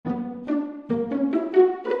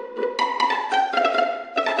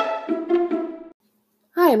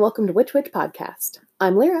Hi, and welcome to Witch Witch Podcast.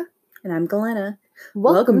 I'm Lyra. And I'm Galena.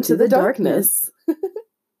 Welcome to the darkness.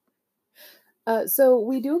 So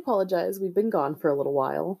we do apologize. We've been gone for a little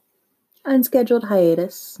while. Unscheduled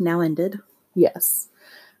hiatus, now ended. Yes.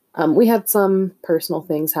 We had some personal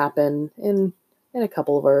things happen in a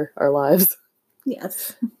couple of our lives.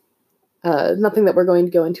 Yes. Nothing that we're going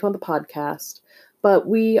to go into on the podcast. But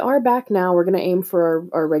we are back now. We're going to aim for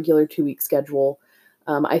our regular 2-week schedule.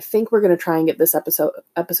 I think we're going to try and get this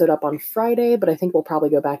episode up on Friday, but I think we'll probably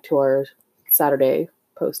go back to our Saturday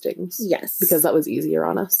postings. Yes. Because that was easier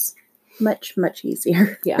on us. Much, much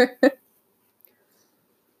easier. Yeah.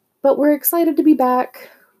 But we're excited to be back.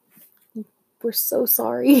 We're so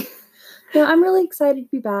sorry. No, I'm really excited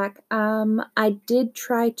to be back. I did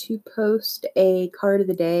try to post a card of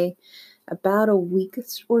the day about a week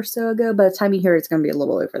or so ago. By the time you hear it, it's going to be a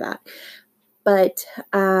little over that. But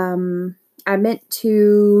I meant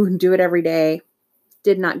to do it every day.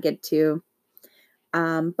 Did not get to.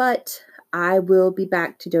 But I will be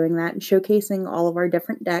back to doing that and showcasing all of our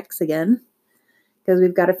different decks again. Because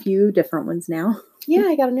we've got a few different ones now. Yeah,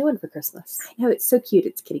 I got a new one for Christmas. I know, it's so cute.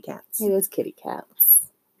 It's kitty cats. It is kitty cats.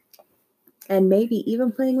 And maybe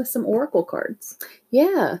even playing with some oracle cards.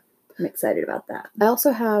 Yeah. I'm excited about that. I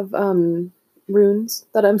also have runes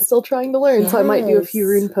that I'm still trying to learn, so I might do a few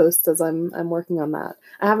rune posts as I'm working on that.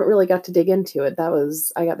 I haven't really got to dig into it.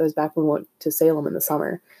 I got those back when we went to Salem in the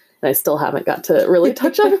summer, and I still haven't got to really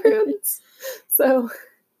touch on runes. So,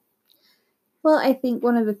 well, I think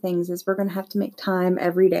one of the things is we're going to have to make time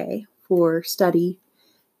every day for study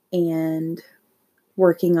and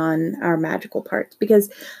working on our magical parts, because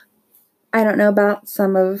I don't know about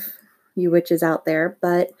some of you witches out there,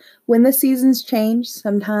 but when the seasons change,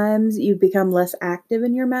 sometimes you become less active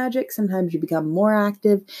in your magic, sometimes you become more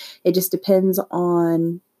active. It just depends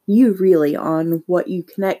on you, really, on what you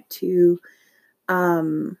connect to.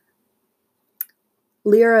 Lyra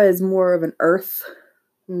is more of an earth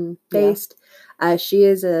based. Yeah. She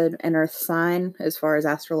is an earth sign as far as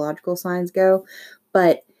astrological signs go,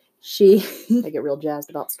 but I get real jazzed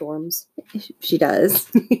about storms. She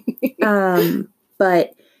does.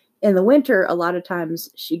 But in the winter, a lot of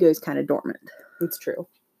times she goes kind of dormant. It's true.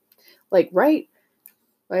 Like right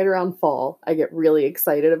around fall, I get really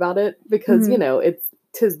excited about it because,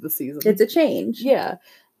 tis the season. It's a change. Yeah.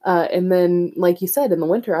 And then, like you said, in the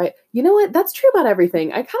winter, you know what? That's true about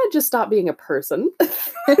everything. I kind of just stop being a person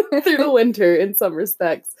through the winter in some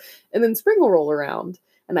respects. And then spring will roll around.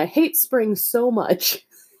 And I hate spring so much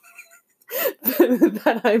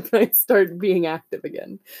that I might start being active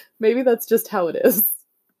again. Maybe that's just how it is.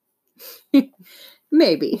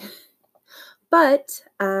 Maybe. But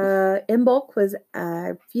Imbolc was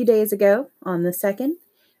a few days ago on the 2nd,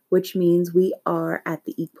 which means we are at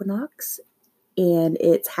the equinox. And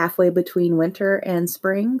it's halfway between winter and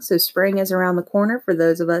spring. So spring is around the corner for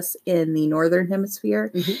those of us in the northern hemisphere.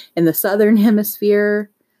 Mm-hmm. In the southern hemisphere,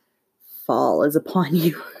 fall is upon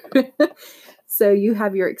you. So you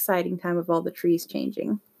have your exciting time of all the trees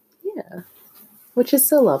changing. Yeah. Which is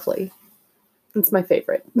so lovely. It's my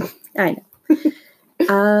favorite. I know.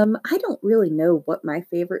 I don't really know what my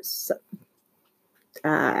favorite season.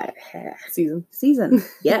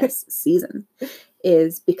 Yes, season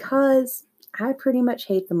is, because I pretty much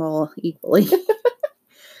hate them all equally.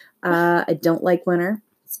 I don't like winter.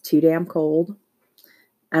 It's too damn cold.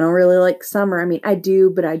 I don't really like summer. I mean, I do,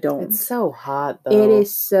 but I don't. It's so hot, though. It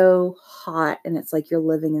is so hot, and it's like you're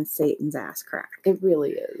living in Satan's ass crack. It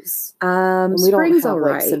really is. Spring's all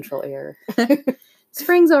right. Central air.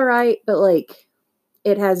 Spring's all right, but like,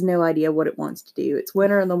 it has no idea what it wants to do. It's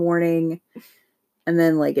winter in the morning, and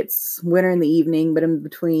then like it's winter in the evening, but in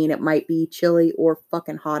between it might be chilly or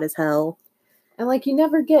fucking hot as hell. And like you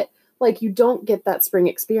don't get that spring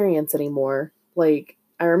experience anymore. Like,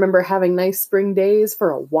 I remember having nice spring days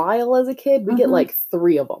for a while as a kid. We get like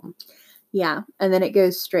 3 of them. Yeah, and then it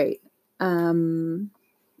goes straight. We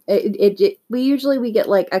get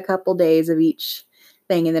like a couple days of each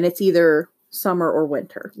thing, and then it's either summer or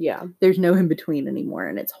winter. Yeah. There's no in between anymore,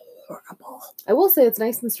 and it's horrible. I will say it's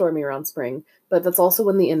nice and stormy around spring, but that's also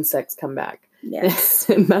when the insects come back. Yes.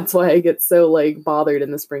 And that's why I get so like bothered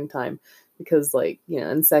in the springtime, because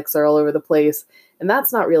insects are all over the place, and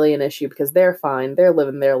that's not really an issue because they're fine. They're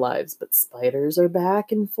living their lives, but spiders are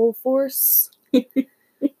back in full force.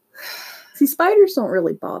 See, spiders don't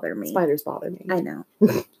really bother me. Spiders bother me. I know.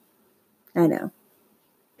 I know.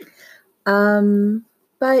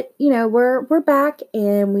 But we're back,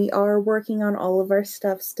 and we are working on all of our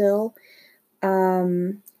stuff still.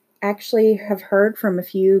 Actually have heard from a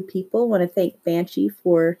few people. Want to thank Banshee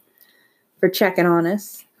for checking on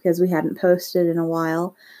us, because we hadn't posted in a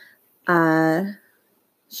while.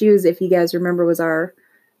 She was, if you guys remember, was our,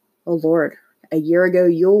 oh Lord, a year ago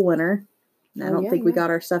Yule winner. I don't think we got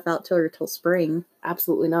our stuff out till spring.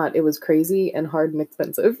 Absolutely not. It was crazy and hard and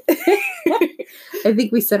expensive. I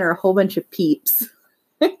think we sent her a whole bunch of Peeps.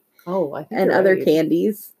 Oh, I think and other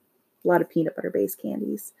candies. A lot of peanut butter based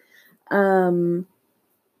candies. But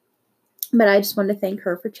I just wanted to thank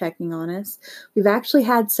her for checking on us. We've actually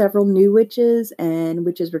had several new witches and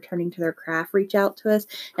witches returning to their craft reach out to us.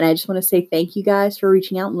 And I just want to say thank you guys for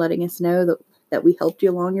reaching out and letting us know that we helped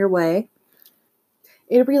you along your way.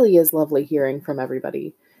 It really is lovely hearing from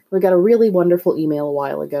everybody. We got a really wonderful email a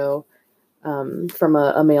while ago from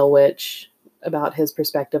a male witch about his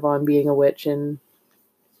perspective on being a witch in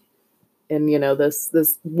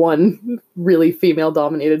this one really female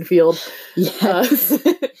dominated field. Yes.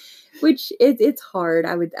 Which it's hard,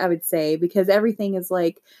 I would say, because everything is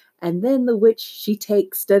like, and then the witch she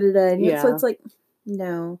takes da-da-da. And so it's like,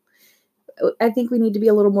 no. I think we need to be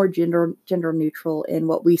a little more gender neutral in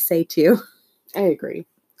what we say too. I agree.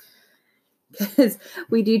 Because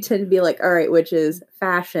we do tend to be like, all right, witches,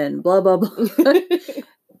 fashion, blah, blah, blah.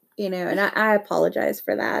 And I apologize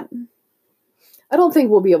for that. I don't think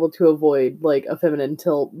we'll be able to avoid like a feminine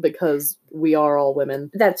tilt because we are all women.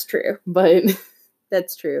 That's true. But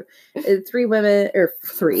that's true. 4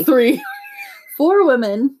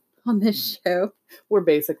 women on this show. We're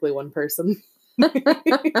basically one person. Lyra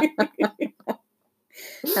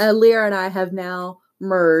and I have now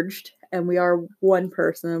merged, and we are one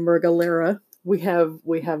person. We're Galera. We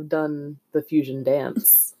have done the fusion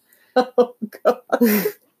dance. Oh God.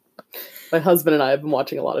 My husband and I have been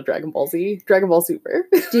watching a lot of Dragon Ball Z, Dragon Ball Super.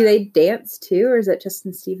 Do they dance too, or is that just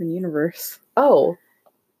in Steven Universe? Oh,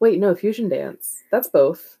 wait, no, fusion dance. That's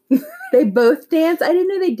both. They both dance? I didn't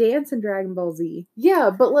know they dance in Dragon Ball Z. Yeah,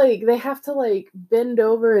 but like they have to like bend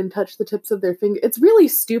over and touch the tips of their fingers. It's really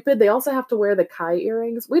stupid. They also have to wear the Kai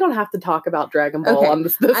earrings. We don't have to talk about Dragon Ball on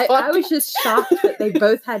this podcast. I was just shocked that they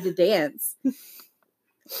both had to dance.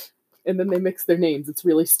 And then they mix their names. It's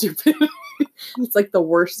really stupid. It's like the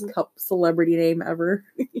worst cup celebrity name ever.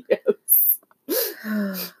 Yes.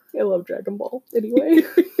 I love Dragon Ball. Anyway.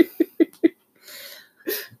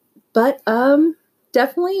 But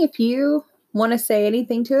definitely if you want to say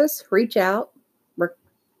anything to us, reach out. We're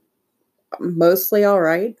mostly all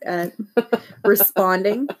right at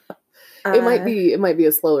responding. It might be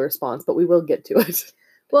a slow response, but we will get to it.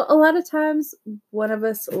 Well, a lot of times one of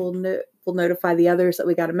us will notify the others that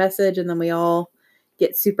we got a message, and then we all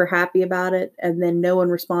get super happy about it, and then no one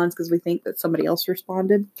responds because we think that somebody else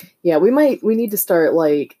responded. Yeah, we need to start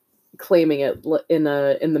like claiming it in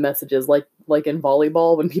the messages, like in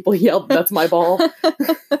volleyball when people yell, "That's my ball."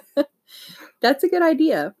 That's a good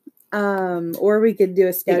idea. Or we could do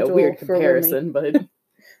a schedule. Weird comparison, but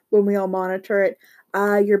when we all monitor it.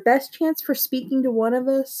 Your best chance for speaking to one of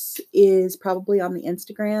us is probably on the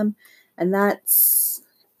Instagram, and that's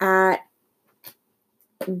at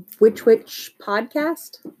Witch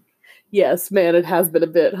Podcast. Yes, man, it has been a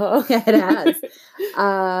bit, huh? Yeah, it has.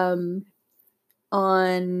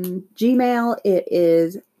 On Gmail, it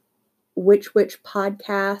is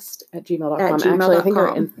witchwitchpodcast at gmail.com. Actually, I think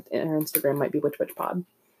our Instagram might be witchwitchpod.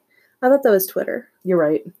 I thought that was Twitter. You're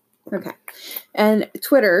right. Okay. And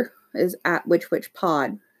Twitter is at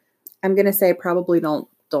witchwitchpod. I'm gonna say probably don't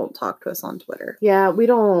talk to us on Twitter. Yeah, we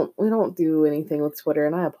don't do anything with Twitter,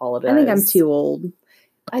 and I apologize. I think I'm too old.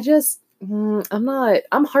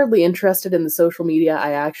 I'm hardly interested in the social media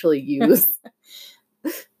I actually use.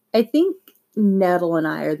 I think Nettle and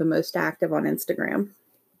I are the most active on Instagram.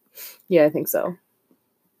 Yeah, I think so.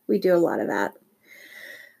 We do a lot of that.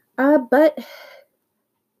 But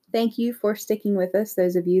thank you for sticking with us,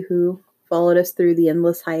 those of you who followed us through the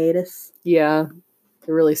endless hiatus. Yeah,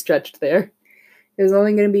 it really stretched there. It was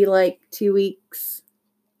only going to be like 2 weeks,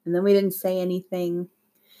 and then we didn't say anything.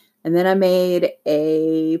 And then I made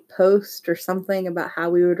a post or something about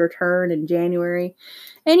how we would return in January.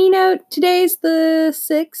 And today's the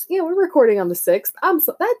 6th. Yeah, we're recording on the 6th. That's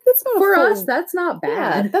not for us. That's not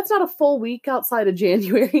bad. Yeah, that's not a full week outside of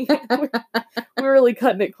January. We're really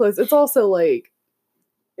cutting it close. It's also like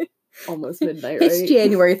almost midnight, right? It's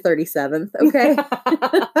January 37th. Okay.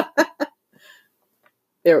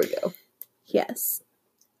 There we go. Yes.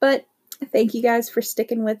 But thank you guys for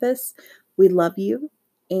sticking with us. We love you.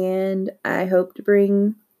 And I hope to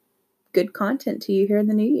bring good content to you here in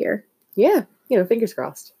the new year. Yeah. Fingers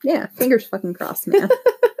crossed. Yeah. Fingers fucking crossed, man.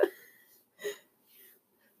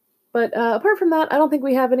 But apart from that, I don't think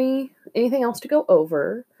we have anything else to go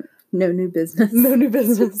over. No new business. No new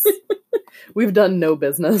business. We've done no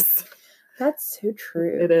business. That's so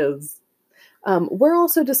true. It is. We're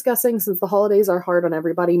also discussing, since the holidays are hard on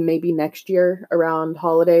everybody, maybe next year around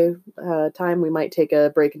holiday time, we might take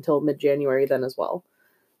a break until mid-January then as well.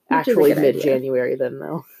 Which is a Actually, good idea. mid-January then,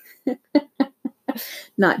 though.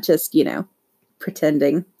 Not just,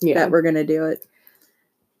 pretending that we're going to do it.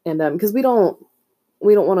 And because we don't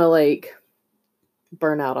want to like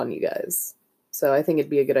burn out on you guys. So I think it'd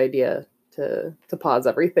be a good idea to pause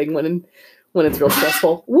everything when it's real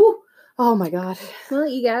stressful. Woo! Oh my God. Well,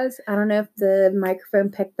 you guys, I don't know if the microphone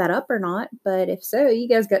picked that up or not, but if so, you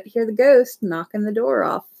guys got to hear the ghost knocking the door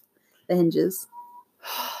off the hinges.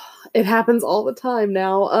 It happens all the time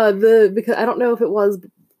now. Because I don't know if it was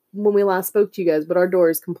when we last spoke to you guys, but our door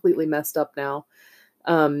is completely messed up now.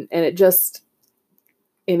 And it just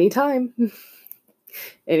anytime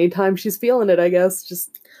she's feeling it, I guess.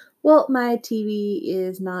 Just well, my TV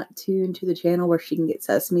is not tuned to the channel where she can get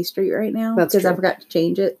Sesame Street right now because I forgot to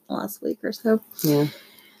change it last week or so. Yeah.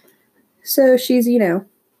 So she's,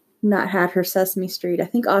 not had her Sesame Street. I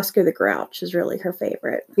think Oscar the Grouch is really her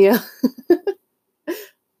favorite. Yeah.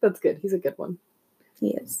 That's good. He's a good one. He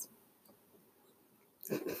is.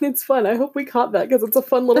 It's fun. I hope we caught that because it's a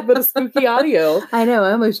fun little bit of spooky audio. I know.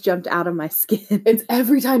 I almost jumped out of my skin. It's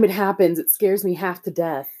every time it happens, it scares me half to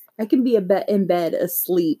death. I can be in bed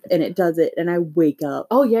asleep and it does it and I wake up.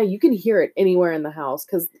 Oh yeah, you can hear it anywhere in the house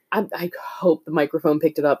because I hope the microphone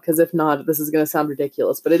picked it up because if not, this is going to sound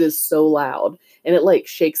ridiculous, but it is so loud and it like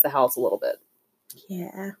shakes the house a little bit.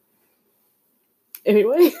 Yeah.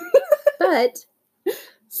 Anyway. But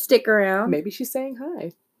stick around. Maybe she's saying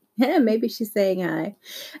hi. Yeah, maybe she's saying hi.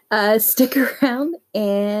 Stick around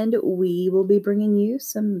and we will be bringing you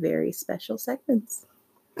some very special segments.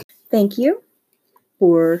 Thank you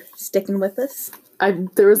for sticking with us.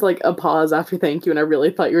 There was like a pause after thank you, and I really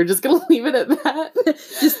thought you were just gonna leave it at that.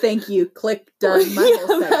 Just thank you. Click done. My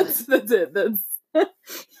whole segment. That's it. That's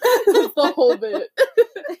the whole bit.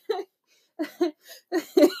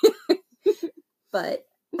 But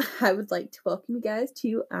I would like to welcome you guys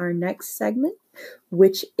to our next segment,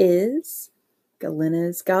 which is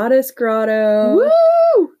Galena's Goddess Grotto.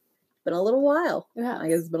 Woo! Been a little while. Yeah, I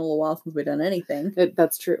guess it's been a little while since we've done anything.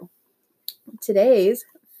 That's true. Today's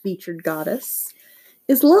featured goddess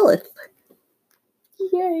is Lilith.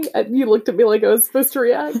 Yay. You looked at me like I was supposed to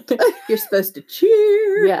react. You're supposed to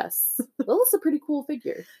cheer. Yes. Lilith's a pretty cool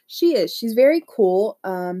figure. She is. She's very cool.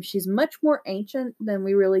 She's much more ancient than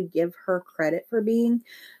we really give her credit for being.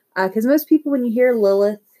 Because most people, when you hear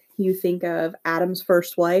Lilith, you think of Adam's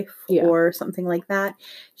first wife or something like that.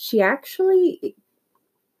 She actually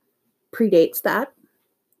predates that.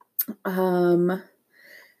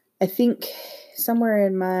 I think somewhere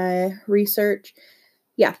in my research,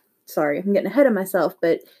 sorry, I'm getting ahead of myself,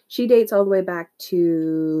 but she dates all the way back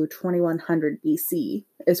to 2100 BC,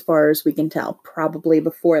 as far as we can tell, probably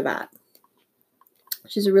before that.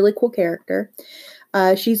 She's a really cool character.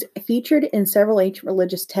 She's featured in several ancient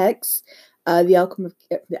religious texts. The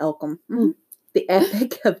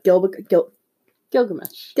Epic of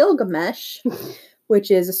Gilgamesh,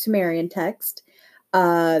 which is a Sumerian text.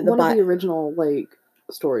 One of the original,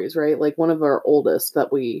 stories, right? Like one of our oldest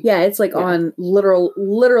that we... Yeah, it's on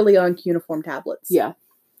literally on cuneiform tablets. Yeah.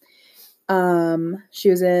 She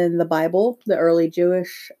was in the Bible, the early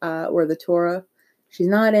Jewish, or the Torah. She's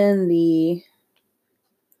not in the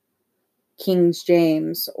King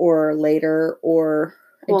James or later, or...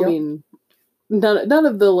 Well, I mean, none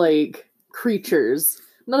of the, creatures,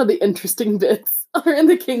 none of the interesting bits are in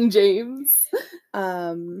the King James.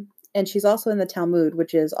 And she's also in the Talmud,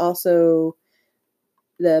 which is also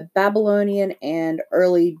the Babylonian and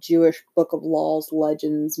early Jewish book of laws,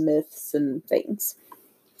 legends, myths, and things.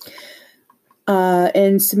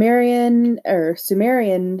 In Sumerian, the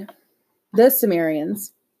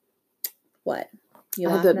Sumerians. What? I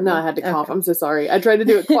had to cough. Okay. I'm so sorry. I tried to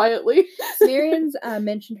do it quietly. Sumerians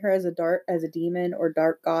mentioned her as a demon or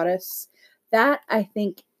dark goddess. That, I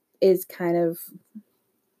think, is kind of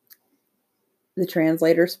the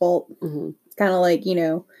translator's fault. Mm-hmm. It's kind of like,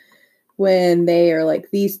 when they are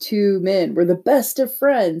like, these two men were the best of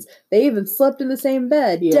friends. They even slept in the same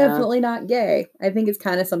bed. Yeah. Definitely not gay. I think it's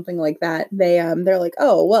kind of something like that. They're like,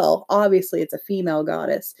 oh, well, obviously it's a female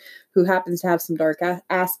goddess who happens to have some dark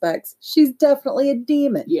aspects. She's definitely a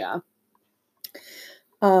demon. Yeah.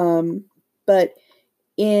 But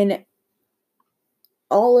in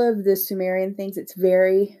all of the Sumerian things, it's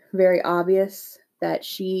very, very obvious that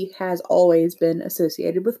she has always been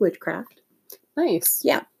associated with witchcraft. Nice.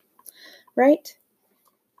 Yeah. Right?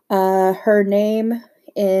 Her name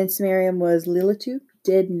in Sumerian was Lilitu.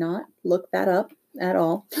 Did not look that up at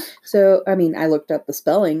all. So, I looked up the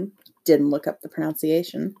spelling. didn't look up the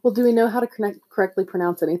pronunciation. Well, do we know how to correctly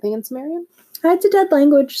pronounce anything in Sumerian? It's a dead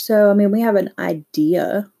language, so, I mean, we have an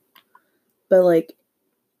idea. But, like,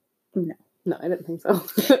 no. No, I didn't think so.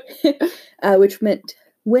 Which meant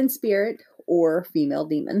wind spirit or female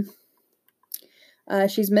demon.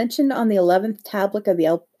 She's mentioned on the 11th tablet of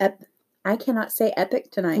the I cannot say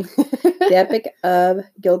epic tonight. The Epic of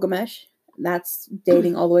Gilgamesh. That's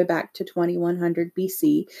dating all the way back to 2100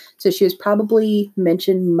 BC. So she was probably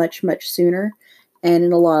mentioned much, much sooner, and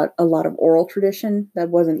in a lot of oral tradition that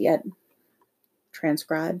wasn't yet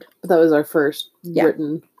transcribed. But that was our first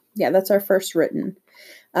written. Yeah, that's our first written.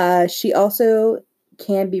 She also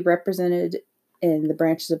can be represented in the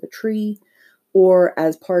branches of a tree or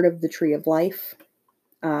as part of the tree of life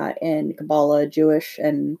in Kabbalah, Jewish,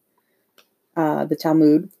 and the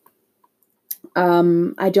Talmud.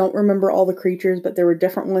 I don't remember all the creatures, but there were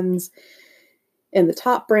different ones in the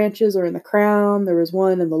top branches or in the crown. There was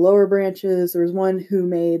one in the lower branches. There was one who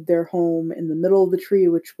made their home in the middle of the tree,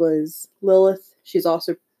 which was Lilith. She's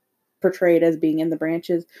also portrayed as being in the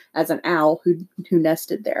branches as an owl who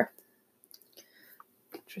nested there.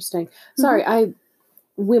 Interesting. Sorry,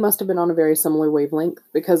 we must have been on a very similar wavelength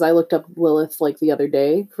because I looked up Lilith like the other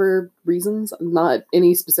day for reasons, not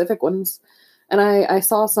any specific ones. And I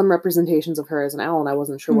saw some representations of her as an owl, and I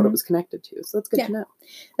wasn't sure what it was connected to. So that's good to know.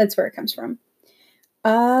 That's where it comes from.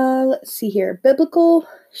 Let's see here. Biblical,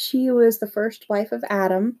 she was the first wife of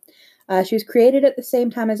Adam. She was created at the same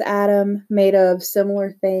time as Adam, made of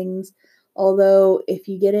similar things. Although, if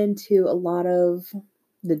you get into a lot of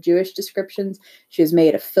the Jewish descriptions, she was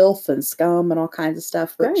made of filth and scum and all kinds of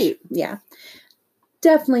stuff. Which, right. Yeah.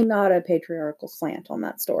 Definitely not a patriarchal slant on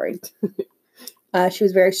that story. She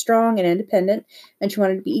was very strong and independent, and she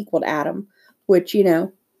wanted to be equal to Adam, which,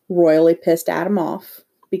 royally pissed Adam off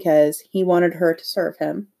because he wanted her to serve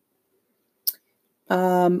him.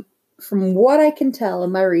 From what I can tell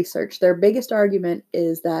in my research, their biggest argument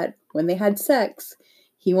is that when they had sex,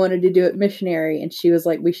 he wanted to do it missionary, and she was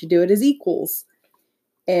like, we should do it as equals.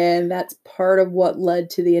 And that's part of what led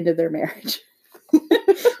to the end of their marriage.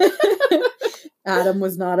 Adam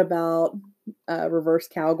was not about reverse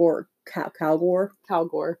cowgirl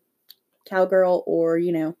or,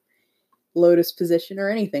 lotus position or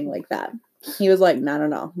anything like that. He was like,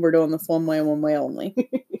 no, we're doing this one way only.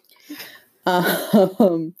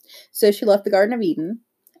 So she left the Garden of Eden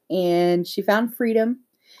and she found freedom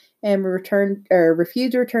and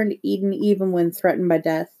refused to return to Eden even when threatened by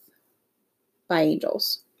death by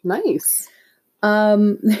angels. Nice. I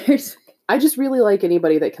just really like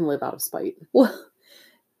anybody that can live out of spite. Well,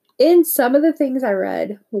 in some of the things I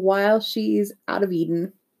read, while she's out of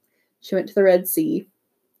Eden, she went to the Red Sea,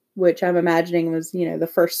 which I'm imagining was,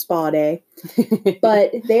 the first spa day.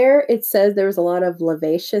 But there it says there was a lot of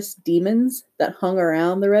lascivious demons that hung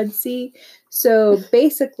around the Red Sea. So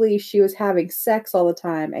basically she was having sex all the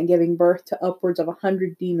time and giving birth to upwards of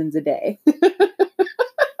 100 demons a day.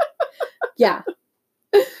 Yeah.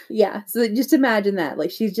 Yeah. So just imagine that.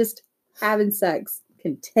 Like she's just having sex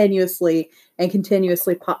continuously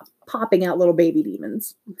popping out little baby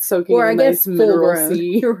demons. Soaking in a nice mineral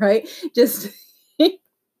sea. Right? Just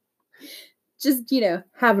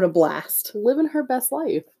having a blast. Living her best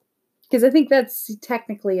life. Because I think that's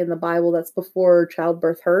technically in the Bible, that's before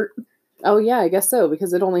childbirth hurt. Oh, yeah, I guess so.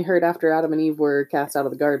 Because it only hurt after Adam and Eve were cast out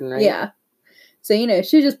of the garden, right? Yeah. So,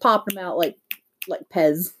 she just popped them out like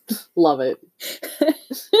Pez. Love it.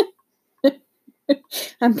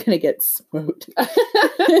 I'm going to get smoked.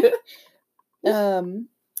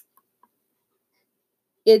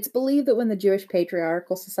 It's believed that when the Jewish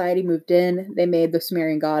Patriarchal Society moved in, they made the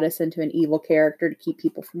Sumerian goddess into an evil character to keep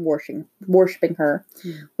people from worshiping her,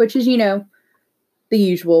 which is, the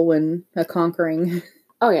usual when a conquering.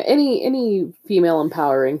 Oh yeah, any female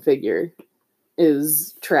empowering figure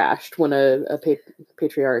is trashed when a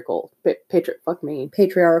patriarchal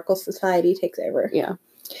society takes over. Yeah.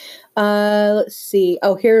 Let's see.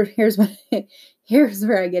 Oh, here's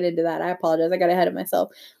where I get into that. I apologize. I got ahead of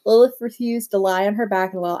myself. Lilith refused to lie on her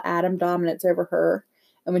back and allow Adam dominance over her.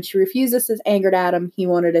 And when she refused this, angered Adam. He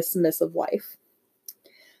wanted a submissive wife.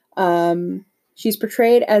 She's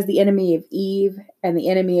portrayed as the enemy of Eve and the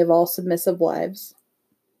enemy of all submissive wives.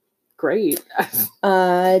 Great.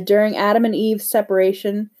 During Adam and Eve's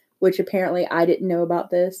separation, which apparently I didn't know about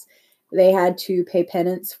this, they had to pay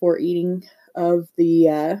penance for eating of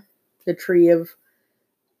the tree of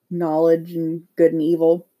knowledge and good and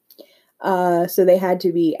evil. So they had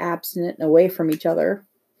to be abstinent and away from each other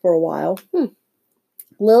for a while.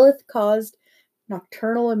 Lilith caused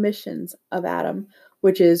nocturnal emissions of Adam,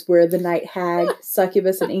 which is where the night hag,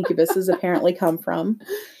 succubus, and incubuses apparently come from.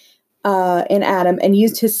 in Adam and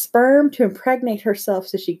used his sperm to impregnate herself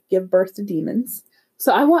so she could give birth to demons.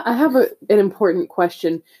 So I have an important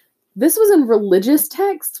question. This was in religious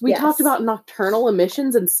texts? We talked about nocturnal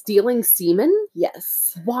emissions and stealing semen?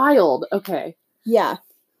 Yes. Wild. Okay. Yeah.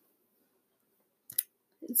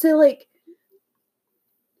 So, like,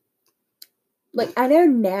 I know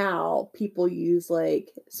now people use, like,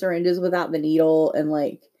 syringes without the needle and,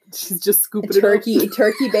 like, she's just scooping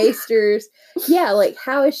turkey basters. Yeah, like,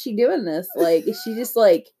 how is she doing this? Like, is she just,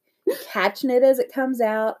 like, catching it as it comes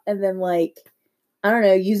out and then, like, I don't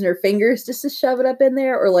know, using her fingers just to shove it up in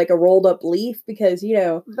there, or like a rolled up leaf? Because, you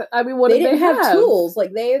know, but, I mean, what they didn't have tools.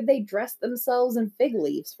 Like, they dressed themselves in fig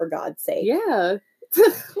leaves, for God's sake. Yeah.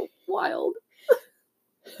 Wild.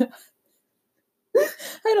 I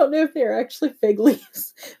don't know if they're actually fig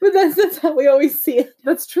leaves, but that's how we always see it.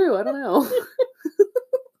 That's true. I don't know.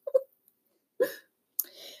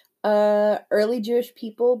 Early Jewish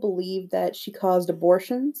people believed that she caused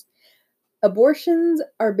abortions. Abortions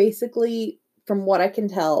are basically, from what I can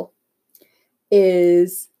tell,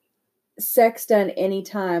 is sex done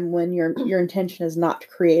anytime when your intention is not to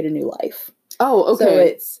create a new life. Oh, okay. So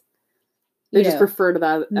it's they just refer to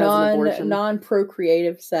that as an abortion.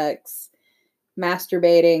 Non-procreative sex,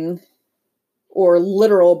 masturbating, or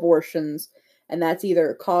literal abortions, and that's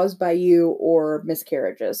either caused by you or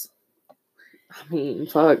miscarriages. I mean,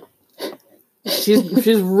 fuck.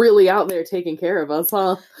 She's really out there taking care of us,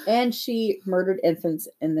 huh? And she murdered infants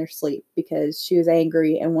in their sleep because she was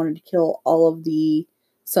angry and wanted to kill all of the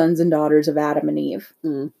sons and daughters of Adam and Eve.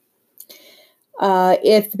 Mm.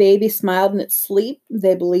 If the baby smiled in its sleep,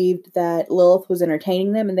 they believed that Lilith was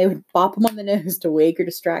entertaining them, and they would bop them on the nose to wake or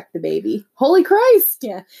distract the baby. Holy Christ!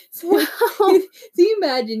 Yeah. So, so you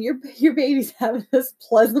imagine your baby's having this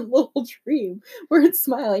pleasant little dream where it's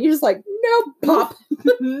smiling. You're just like, no, pop.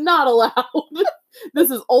 Not allowed. This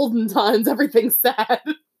is olden times. Everything's sad.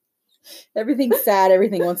 Everything's sad.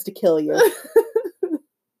 Everything wants to kill you.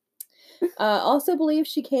 Also believes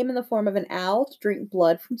she came in the form of an owl to drink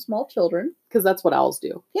blood from small children. Because that's what owls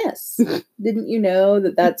do. Yes. Didn't you know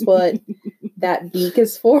that that's what that beak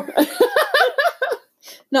is for?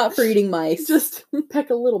 Not for eating mice. Just peck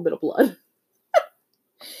a little bit of blood.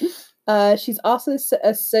 She's also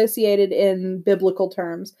associated in biblical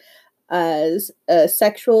terms as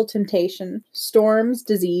sexual temptation, storms,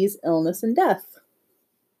 disease, illness, and death.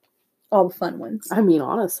 All the fun ones. I mean,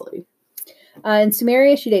 honestly. In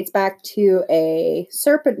Sumeria, she dates back to a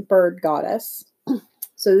serpent bird goddess.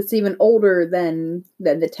 So it's even older than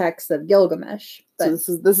the text of Gilgamesh. But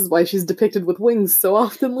so this is why she's depicted with wings so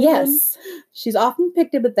often. Yes. She's often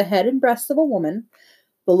depicted with the head and breasts of a woman.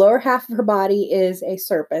 The lower half of her body is a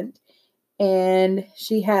serpent. And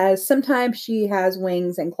sometimes she has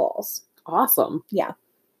wings and claws. Awesome. Yeah.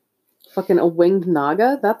 Fucking a winged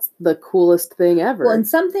naga? That's the coolest thing ever. Well, in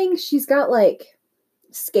some things, she's got, like,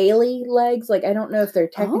 scaly legs. Like, I don't know if they're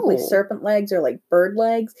technically serpent legs or, like, bird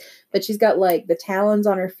legs. But she's got, like, the talons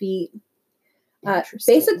on her feet.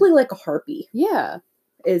 Basically like a harpy. Yeah.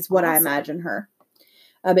 Is what I imagine her.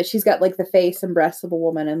 But she's got, like, the face and breasts of a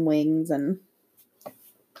woman and wings. And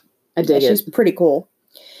I dig it. She's pretty cool.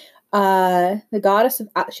 She was a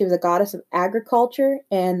goddess of agriculture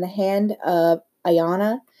and the hand of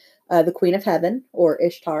Ayana, the queen of heaven, or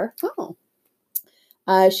Ishtar. Oh.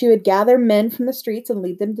 She would gather men from the streets and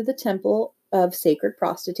lead them to the temple of sacred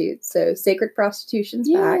prostitutes. So sacred prostitution's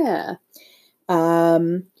back. Yeah.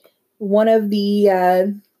 One of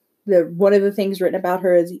the things written about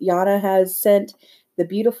her is Yana has sent the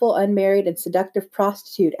beautiful, unmarried, and seductive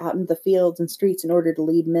prostitute out into the fields and streets in order to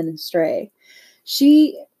lead men astray.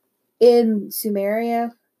 She, in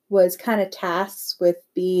Sumeria, was kind of tasked with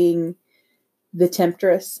being the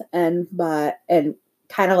temptress and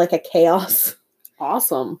kind of like a chaos.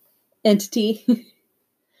 Awesome. Entity.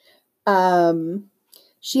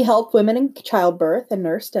 She helped women in childbirth and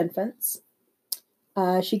nursed infants.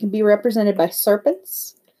 She can be represented by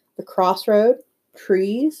serpents, the crossroad,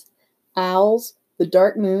 trees, owls, the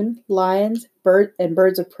dark moon, lions,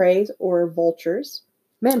 birds of prey, or vultures.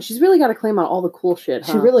 Man, she's really got a claim on all the cool shit,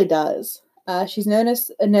 huh? She really does. She's known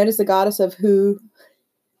as the goddess of who...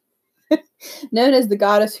 known as the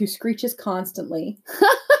goddess who screeches constantly.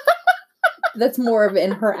 That's more of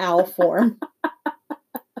in her owl form.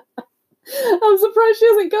 I'm surprised she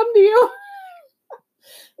hasn't come to you.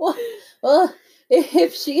 Well,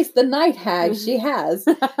 if she's the night hag, she has.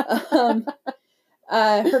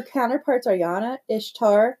 Her counterparts are Yana,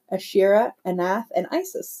 Ishtar, Ashera, Anath, and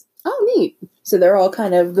Isis. Oh, neat. So they're all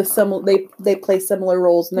kind of they play similar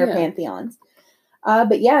roles in their pantheons.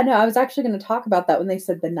 But yeah, no, I was actually going to talk about that when they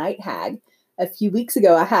said the night hag. A few weeks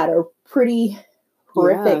ago, I had a pretty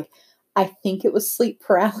horrific I think it was sleep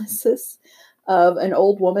paralysis of an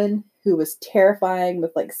old woman who was terrifying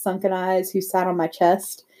with like sunken eyes, who sat on my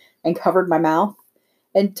chest and covered my mouth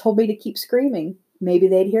and told me to keep screaming. Maybe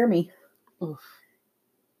they'd hear me. Oof.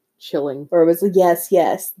 Chilling. Or it was like, yes,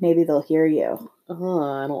 yes, maybe they'll hear you.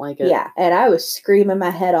 I don't like it. Yeah, and I was screaming my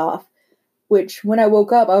head off, which when I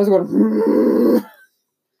woke up, I was going,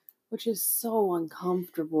 which is so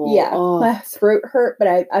uncomfortable. Yeah, my throat hurt, but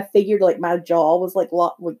I figured like my jaw was like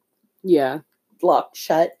locked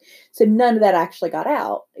shut. So none of that actually got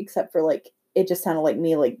out, except for like, it just sounded like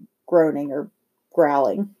me like groaning or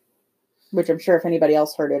growling, which I'm sure if anybody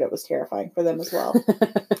else heard it, it was terrifying for them as well.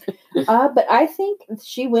 But I think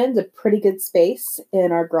she wins a pretty good space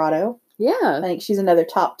in our grotto. Yeah. I think she's another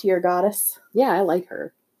top tier goddess. Yeah, I like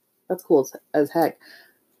her. That's cool as heck.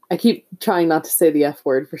 I keep trying not to say the F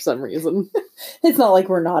word for some reason. It's not like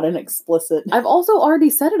we're not an explicit. I've also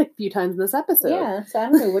already said it a few times in this episode. Yeah, so I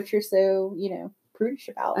don't know what you're so, prudish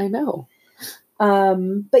about. I know.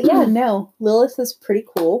 But yeah, no, Lilith is pretty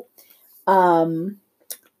cool.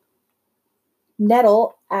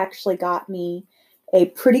 Nettle actually got me a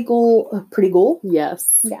pretty ghoul.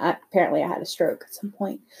 Yes. Yeah, apparently I had a stroke at some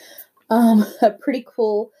point. A pretty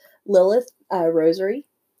cool Lilith rosary.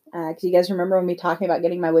 Because you guys remember when we talking about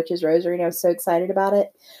getting my witch's rosary and I was so excited about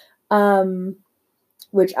it.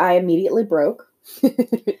 Which I immediately broke.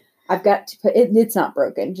 I've got to put it, it's not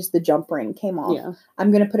broken, just the jump ring came off. Yeah.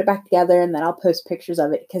 I'm going to put it back together and then I'll post pictures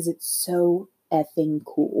of it because it's so effing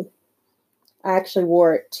cool. I actually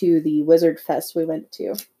wore it to the Wizard Fest we went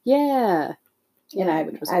to. Yeah. And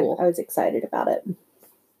which was cool. I was excited about it.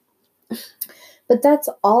 But that's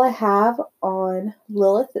all I have on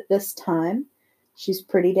Lilith at this time. She's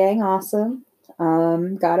pretty dang awesome.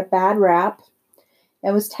 Got a bad rap.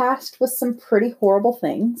 And was tasked with some pretty horrible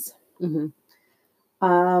things. Mm-hmm.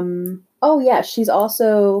 Oh yeah, she's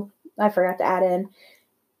also, I forgot to add in,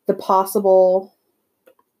 the possible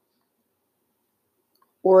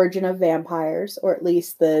origin of vampires, or at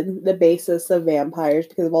least the basis of vampires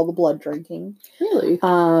because of all the blood drinking. Really?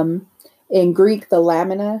 In Greek, the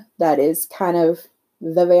lamina, that is kind of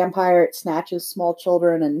the vampire. It snatches small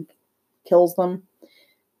children and kills them.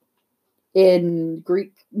 In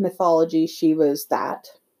Greek mythology, she was that.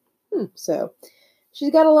 So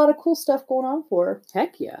she's got a lot of cool stuff going on for her.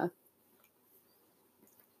 Heck yeah.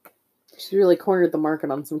 She's really cornered the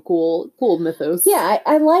market on some cool mythos. Yeah,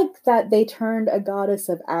 I like that they turned a goddess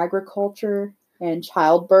of agriculture and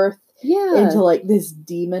childbirth into like this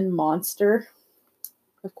demon monster.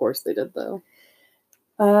 Of course they did, though.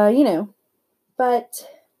 But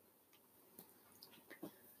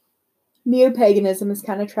neo-paganism has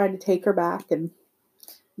kind of tried to take her back, and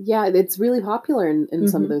yeah, it's really popular in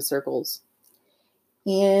some of those circles.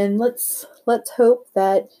 And let's hope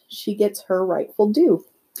that she gets her rightful due.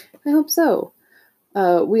 I hope so.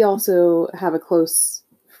 We also have a close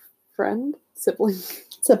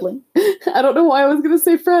sibling. I don't know why I was going to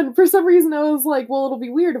say friend. For some reason, I was like, well, it'll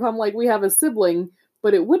be weird if I'm like, we have a sibling,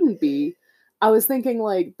 but it wouldn't be. I was thinking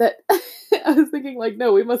like that. I was thinking like,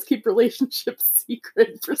 no, we must keep relationships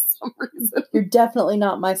secret for some reason. You're definitely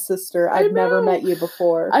not my sister. I've never met you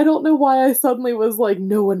before. I don't know why I suddenly was like,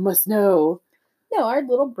 no one must know. No, our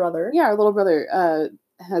little brother. Yeah, our little brother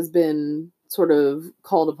has been sort of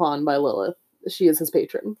called upon by Lilith. She is his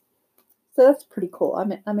patron. So that's pretty cool.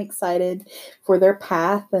 I'm excited for their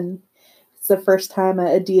path, and it's the first time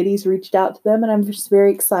a deity's reached out to them, and I'm just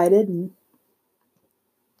very excited and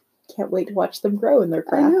can't wait to watch them grow in their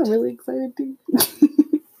craft. I know, really excited too.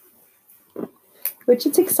 Which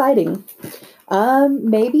it's exciting.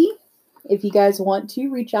 Maybe if you guys want to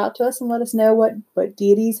reach out to us and let us know what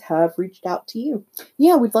deities have reached out to you.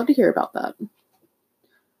 Yeah, we'd love to hear about that.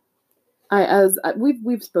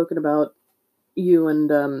 We've spoken about you and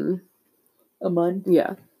Amun.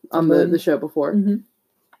 Yeah, on the show before. Mm-hmm.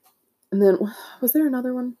 And then was there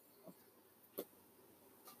another one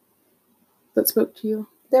that spoke to you?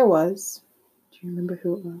 There was. Do you remember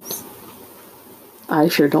who it was? I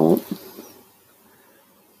sure don't.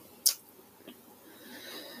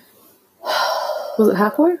 Was it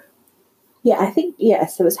Hathor? Yeah, I think,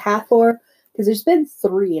 yes, it was Hathor. Because there's been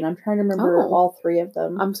 3, and I'm trying to remember all 3 of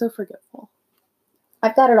them. I'm so forgetful.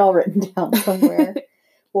 I've got it all written down somewhere.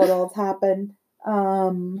 What all's happened.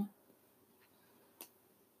 But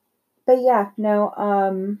yeah,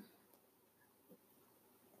 no.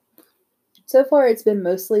 So far, it's been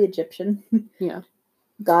mostly Egyptian. Yeah.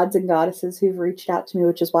 Gods and goddesses who've reached out to me,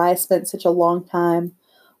 which is why I spent such a long time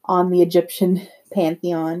on the Egyptian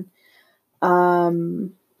pantheon.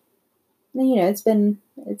 It's been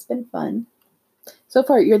fun. So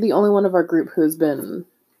far, you're the only one of our group who's been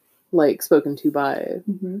like spoken to by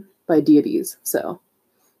deities. So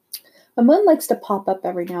my moon likes to pop up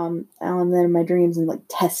every now and then in my dreams and like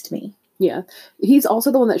test me. Yeah, he's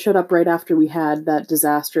also the one that showed up right after we had that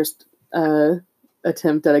disastrous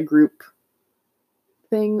attempt at a group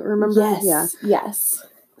thing. Remember? Yes. Yes.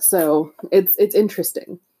 So it's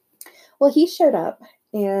interesting. Well, he showed up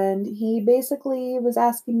and he basically was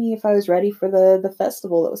asking me if I was ready for the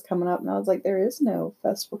festival that was coming up. And I was like, there is no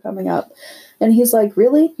festival coming up. And he's like,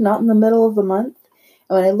 really? Not in the middle of the month?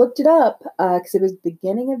 And when I looked it up, because it was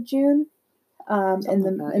beginning of June, in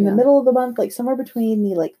the middle of the month, like somewhere between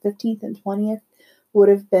the like 15th and 20th, would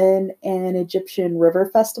have been an Egyptian river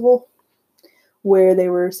festival where they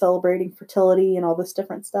were celebrating fertility and all this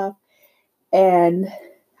different stuff. And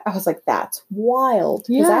I was like, that's wild.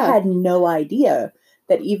 Because I had no idea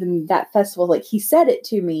that even that festival, like he said it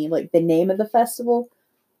to me, like the name of the festival.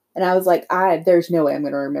 And I was like, there's no way I'm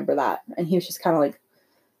going to remember that. And he was just kind of like,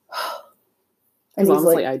 and he's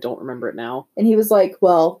honestly, like, I don't remember it now. And he was like,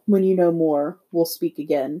 well, when you know more, we'll speak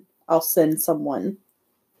again. I'll send someone.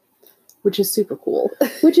 Which is super cool.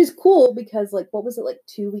 Which is cool because, like, what was it, like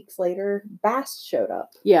 2 weeks later? Bast showed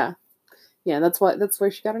up. Yeah. Yeah, that's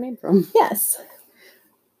where she got her name from. Yes.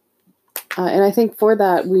 And I think for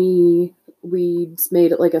that, we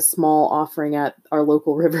made it like a small offering at our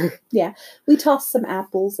local river. Yeah. We tossed some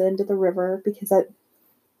apples into the river because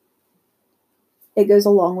it goes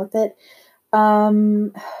along with it.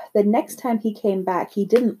 The next time he came back, he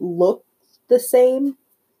didn't look the same,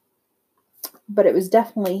 but it was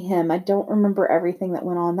definitely him. I don't remember everything that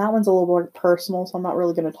went on. That one's a little more personal, so I'm not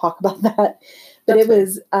really going to talk about that. But it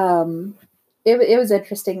was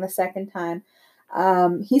interesting the second time.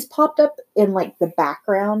 He's popped up in like the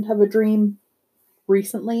background of a dream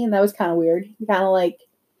recently, and that was kind of weird. Kind of like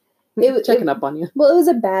checking up on you. Well, it was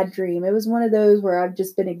a bad dream. It was one of those where I've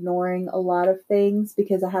just been ignoring a lot of things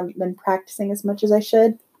because I haven't been practicing as much as I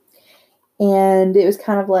should. And it was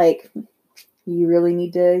kind of like, you really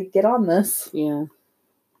need to get on this. Yeah.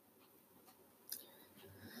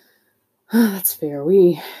 That's fair.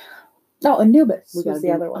 Anubis was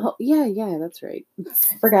the other one. Oh, yeah, that's right.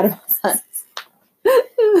 I forgot about that.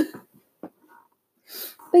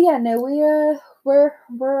 But yeah, no, we're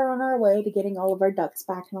on our way to getting all of our ducks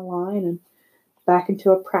back in a line and back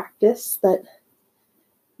into a practice that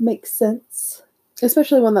makes sense.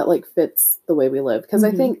 Especially one that like fits the way we live. Because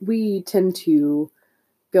I think we tend to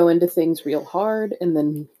go into things real hard and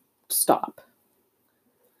then stop.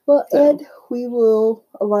 Well, Ed, we will,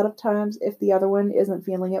 a lot of times, if the other one isn't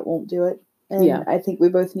feeling it, won't do it. And I think we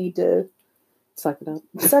both need to suck it up.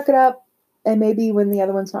 Suck it up. And maybe when the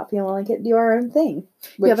other one's not feeling like it, do our own thing.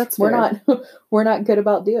 Which that's we're fair. We're not good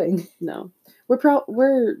about doing. No.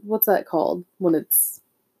 We're what's that called when it's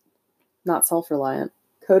not self-reliant?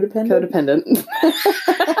 Codependent.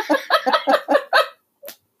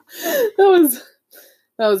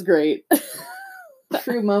 That was great.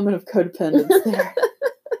 True moment of codependence there.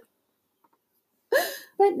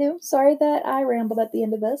 But no, sorry that I rambled at the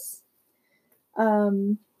end of this.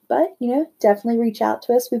 But, definitely reach out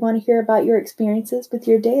to us. We want to hear about your experiences with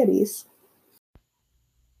your deities.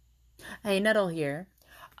 Hey, Nettle here.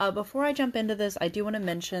 Before I jump into this, I do want to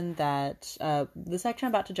mention that the section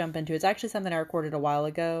I'm about to jump into, it's actually something I recorded a while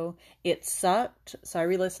ago. It sucked, so I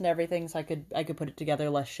re-listened to everything so I could put it together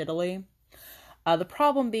less shittily. The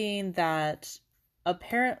problem being that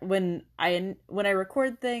when I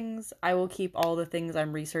record things, I will keep all the things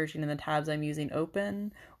I'm researching in the tabs I'm using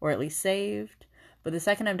open, or at least saved. But the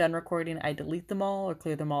second I'm done recording, I delete them all or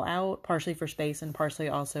clear them all out, partially for space and partially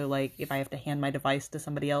also like if I have to hand my device to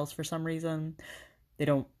somebody else for some reason, they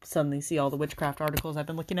don't suddenly see all the witchcraft articles I've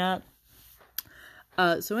been looking at.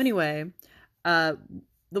 So anyway,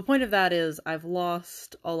 the point of that is I've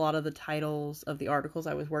lost a lot of the titles of the articles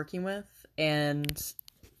I was working with, and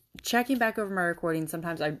checking back over my recording,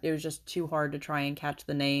 sometimes it was just too hard to try and catch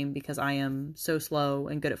the name because I am so slow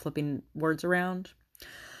and good at flipping words around.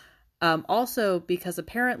 Also, because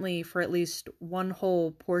apparently for at least one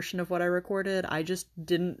whole portion of what I recorded, I just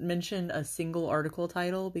didn't mention a single article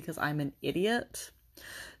title because I'm an idiot.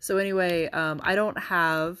 So anyway, I don't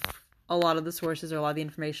have a lot of the sources or a lot of the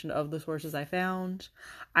information of the sources I found.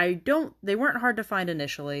 They weren't hard to find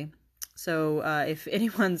initially. So if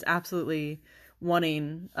anyone's absolutely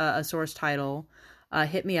wanting a source title,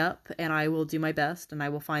 hit me up and I will do my best and I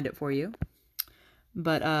will find it for you.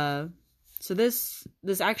 But, so this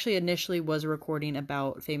actually initially was a recording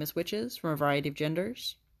about famous witches from a variety of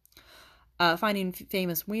genders. Finding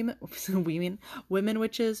famous women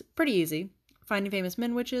witches, pretty easy. Finding famous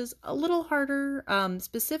men witches, a little harder.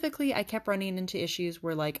 Specifically, I kept running into issues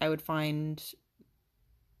where like I would find...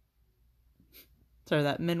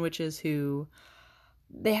 that men witches who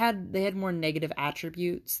they had more negative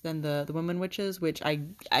attributes than the women witches, which I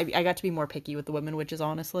got to be more picky with the women witches,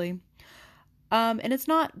 honestly. And it's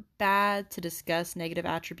not bad to discuss negative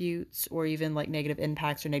attributes or even like negative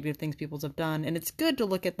impacts or negative things people have done. And it's good to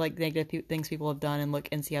look at like negative things people have done and look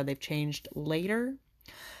and see how they've changed later.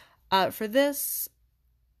 For this,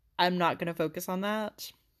 I'm not going to focus on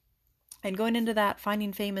that. And going into that,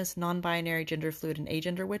 finding famous non-binary, gender fluid, and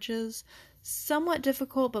agender witches, somewhat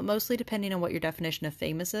difficult, but mostly depending on what your definition of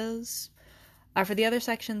famous is. For the other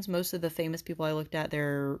sections, most of the famous people I looked at,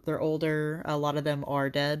 they're older. A lot of them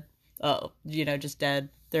are dead. Just dead.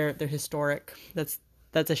 They're historic. That's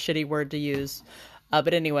a shitty word to use.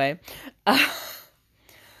 But anyway.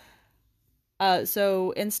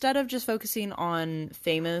 So instead of just focusing on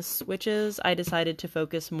famous witches, I decided to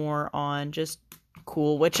focus more on just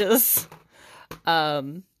cool witches.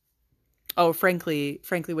 Frankly,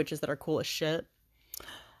 witches that are cool as shit.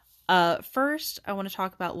 First, I want to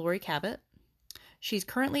talk about Laurie Cabot. She's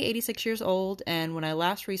currently 86 years old, and when I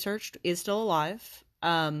last researched, is still alive.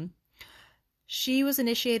 She was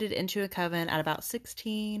initiated into a coven at about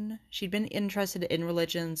 16. She'd been interested in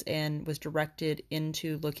religions and was directed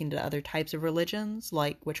into looking at other types of religions,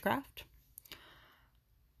 like witchcraft.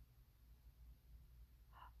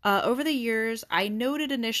 Over the years, I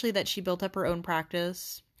noted initially that she built up her own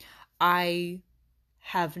practice. I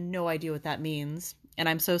have no idea what that means, and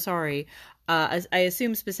I'm so sorry. I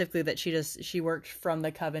assume specifically that she worked from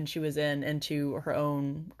the coven she was in into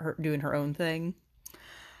doing her own thing.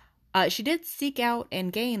 She did seek out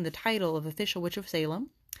and gain the title of official witch of Salem,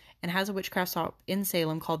 and has a witchcraft shop in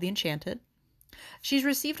Salem called The Enchanted. She's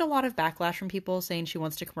received a lot of backlash from people saying she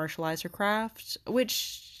wants to commercialize her craft,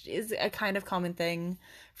 which is a kind of common thing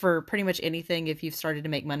for pretty much anything if you've started to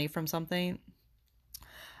make money from something.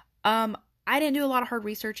 I didn't do a lot of hard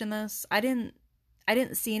research in this. I didn't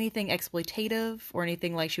see anything exploitative or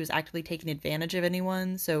anything like she was actively taking advantage of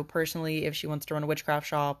anyone. So personally, if she wants to run a witchcraft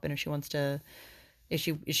shop and if she wants to,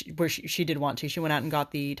 she did want to, she went out and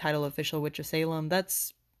got the title of official witch of Salem.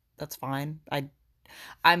 That's fine.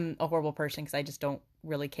 I'm a horrible person because I just don't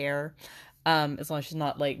really care. As long as she's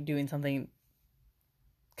not like doing something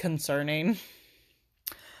concerning.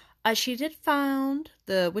 She did found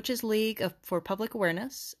the Witches League for Public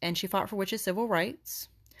Awareness, and she fought for witches' civil rights.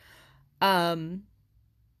 I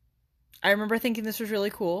remember thinking this was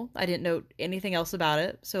really cool. I didn't know anything else about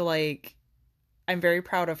it, so like, I'm very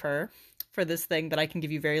proud of her for this thing that I can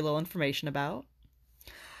give you very little information about.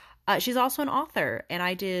 She's also an author, and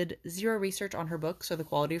I did zero research on her books or the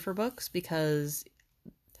quality of her books because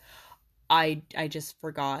I just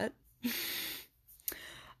forgot.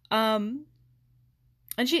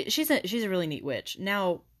 And she's a really neat witch.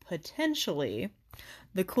 Now, potentially,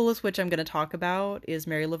 the coolest witch I'm going to talk about is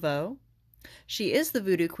Mary Laveau. She is the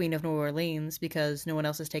Voodoo Queen of New Orleans because no one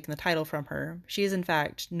else has taken the title from her. She is, in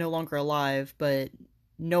fact, no longer alive, but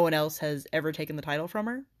no one else has ever taken the title from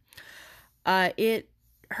her.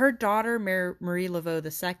 Her daughter, Marie Laveau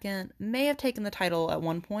II, may have taken the title at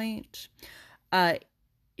one point.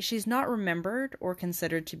 She's not remembered or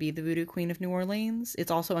considered to be the Voodoo Queen of New Orleans. It's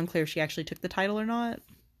also unclear if she actually took the title or not.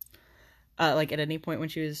 Like at any point when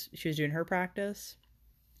she was doing her practice.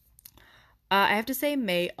 I have to say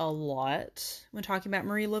May a lot when talking about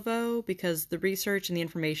Marie Laveau because the research and the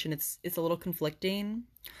information, it's a little conflicting.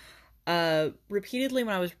 Repeatedly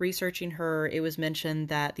when I was researching her, it was mentioned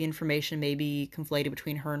that the information may be conflated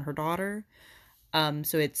between her and her daughter.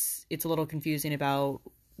 So it's a little confusing about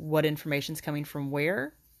what information's coming from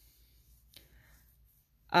where.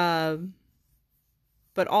 But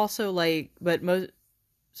also sorry,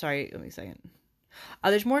 let me a second.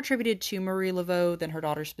 There's more attributed to Marie Laveau than her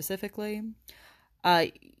daughter specifically.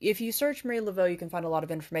 If you search Marie Laveau, you can find a lot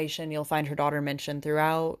of information. You'll find her daughter mentioned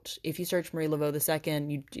throughout. If you search Marie Laveau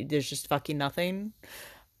II, there's just fucking nothing.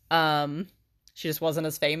 She just wasn't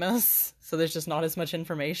as famous, so there's just not as much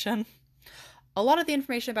information. A lot of the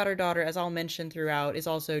information about her daughter, as I'll mention throughout, is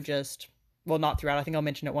also just, well, not throughout, I think I'll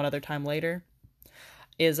mention it one other time later,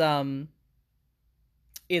 is,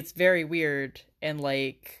 it's very weird, and,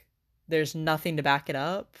 like, there's nothing to back it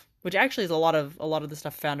up, which actually is a lot of the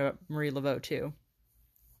stuff found about Marie Laveau, too.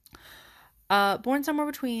 Born somewhere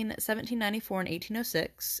between 1794 and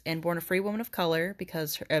 1806, and born a free woman of color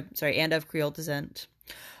and of Creole descent.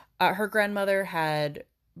 Her grandmother had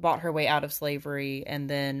bought her way out of slavery, and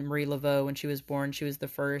then Marie Laveau, when she was born, she was the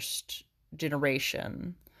first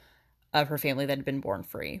generation of her family that had been born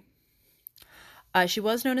free. She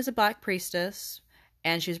was known as a black priestess,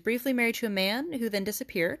 and she was briefly married to a man who then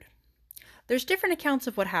disappeared. There's different accounts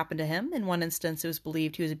of what happened to him. In one instance, it was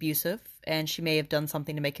believed he was abusive, and she may have done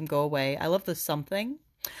something to make him go away. I love the something.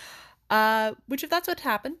 Which, if that's what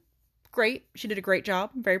happened, great. She did a great job.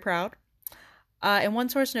 I'm very proud. And one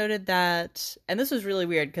source noted that, and this was really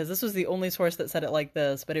weird because this was the only source that said it like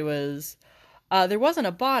this, but it was, there wasn't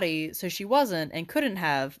a body, so she wasn't and couldn't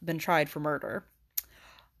have been tried for murder.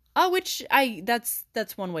 Which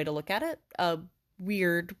that's one way to look at it.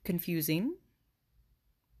 Weird, confusing,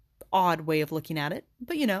 odd way of looking at it.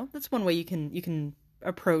 But that's one way you can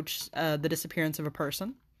approach the disappearance of a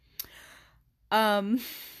person. Oh,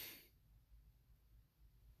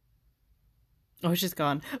 she's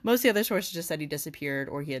gone. Most of the other sources just said he disappeared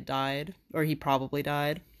or he had died, or he probably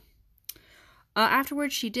died.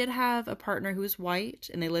 Afterwards, she did have a partner who was white,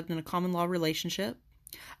 and they lived in a common law relationship.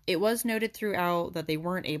 It was noted throughout that they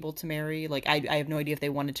weren't able to marry. Like, I have no idea if they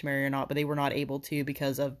wanted to marry or not, but they were not able to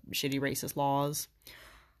because of shitty racist laws.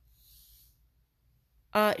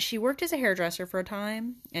 She worked as a hairdresser for a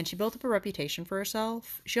time, and she built up a reputation for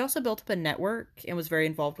herself. She also built up a network and was very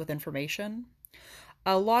involved with information.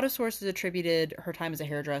 A lot of sources attributed her time as a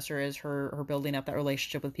hairdresser as her building up that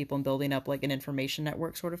relationship with people and building up like an information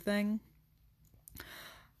network sort of thing.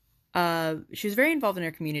 She was very involved in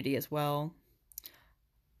her community as well.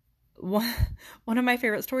 One of my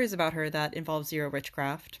favorite stories about her that involves zero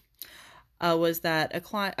witchcraft was that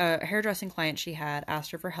a hairdressing client she had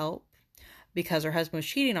asked her for help because her husband was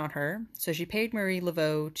cheating on her. So she paid Marie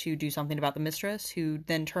Laveau to do something about the mistress, who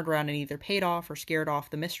then turned around and either paid off or scared off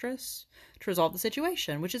the mistress to resolve the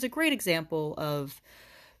situation, which is a great example of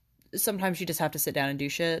sometimes you just have to sit down and do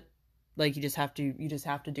shit. Like, you just have to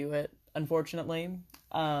do it, unfortunately.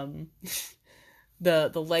 The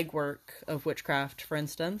legwork of witchcraft, for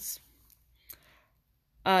instance.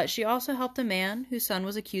 She also helped a man whose son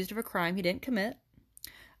was accused of a crime he didn't commit.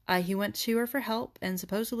 He went to her for help, and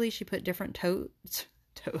supposedly she put different I'm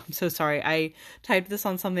so sorry. I typed this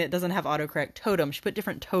on something that doesn't have autocorrect. Totems. She put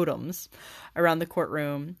different totems around the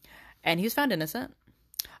courtroom, and he was found innocent.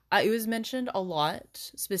 It was mentioned a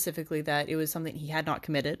lot, specifically that it was something he had not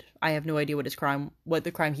committed. I have no idea what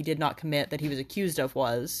the crime he did not commit that he was accused of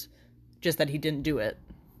was, just that he didn't do it,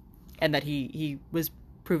 and that he was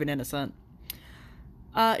proven innocent.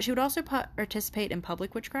 She would also participate in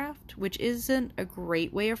public witchcraft, which isn't a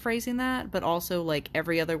great way of phrasing that, but also, like,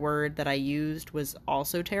 every other word that I used was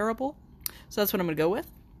also terrible. So that's what I'm going to go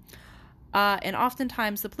with. And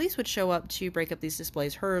oftentimes the police would show up to break up these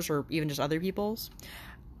displays, hers or even just other people's.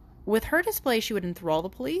 With her display, she would enthrall the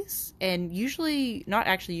police, and I don't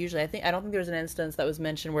think there was an instance that was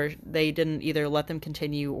mentioned where they didn't either let them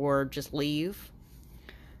continue or just leave.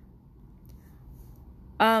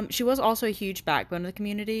 She was also a huge backbone of the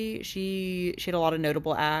community. She had a lot of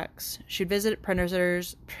notable acts. She'd visit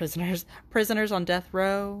prisoners on death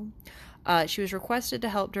row. She was requested to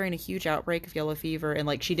help during a huge outbreak of yellow fever,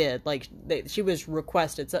 and she did. She was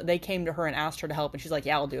requested, so they came to her and asked her to help, and she's like,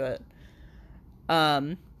 "Yeah, I'll do it."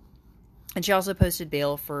 And she also posted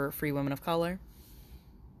bail for free women of color.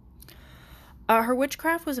 Her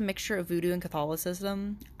witchcraft was a mixture of voodoo and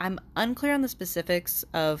Catholicism. I'm unclear on the specifics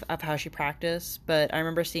of how she practiced, but I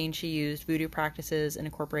remember seeing she used voodoo practices and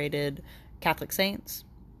incorporated Catholic saints.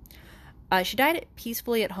 She died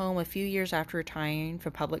peacefully at home a few years after retiring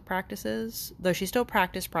from public practices, though she still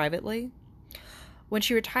practiced privately. When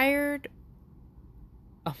she retired...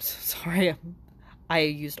 I'm so sorry. I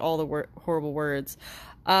used all the horrible words.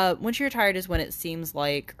 When she retired is when it seems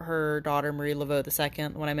like her daughter, Marie Laveau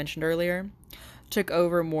II, the one I mentioned earlier, took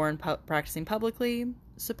over more in practicing publicly.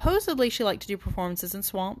 Supposedly, she liked to do performances in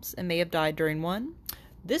swamps and may have died during one.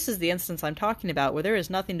 This is the instance I'm talking about where there is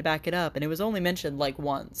nothing to back it up, and it was only mentioned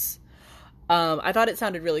once. I thought it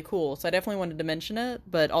sounded really cool, so I definitely wanted to mention it,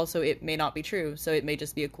 but also it may not be true, so it may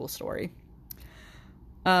just be a cool story.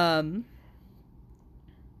 Her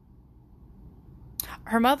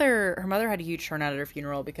mother had a huge turnout at her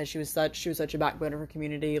funeral because she was such a backbone of her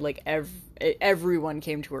community. Everyone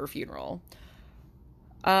came to her funeral.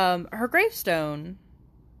 Her gravestone,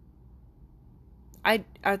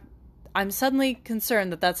 I'm suddenly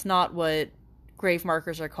concerned that that's not what grave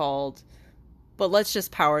markers are called, but let's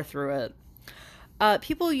just power through it.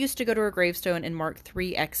 People used to go to her gravestone and mark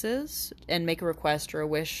 3 X's and make a request or a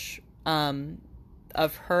wish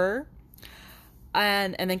of her,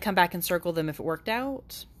 and then come back and circle them if it worked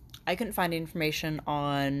out. I couldn't find information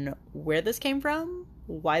on where this came from,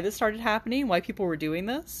 why this started happening, why people were doing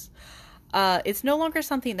this. It's no longer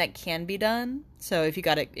something that can be done, so if you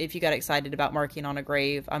got excited about marking on a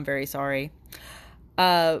grave, I'm very sorry.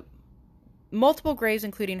 Multiple graves,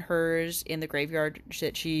 including hers, in the graveyard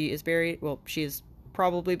that she is buried, she is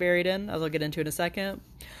probably buried in, as I'll get into in a second,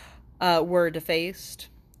 were defaced.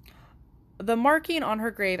 The marking on her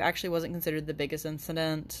grave actually wasn't considered the biggest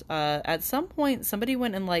incident. At some point, somebody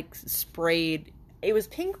went and like sprayed. It was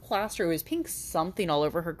pink plaster. It was pink something all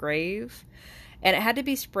over her grave, and it had to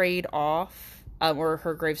be sprayed off, or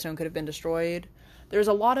her gravestone could have been destroyed. There was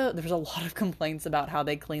a lot of complaints about how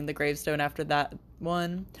they cleaned the gravestone after that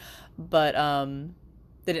one, but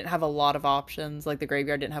they didn't have a lot of options. Like the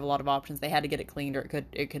graveyard didn't have a lot of options. They had to get it cleaned, or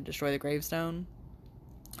it could destroy the gravestone.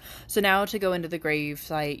 So now to go into the grave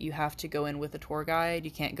site, you have to go in with a tour guide.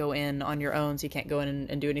 You can't go in on your own, so you can't go in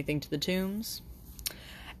and do anything to the tombs.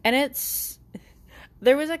 And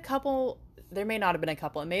there may not have been a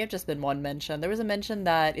couple, it may have just been one mention. There was a mention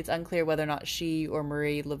that it's unclear whether or not she or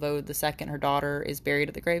Marie Laveau II, her daughter, is buried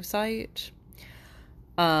at the gravesite.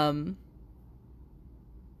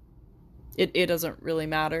 It doesn't really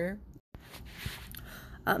matter.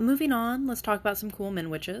 Moving on, let's talk about some cool men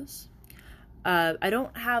witches. I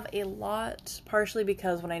don't have a lot, partially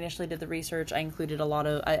because when I initially did the research, I included a lot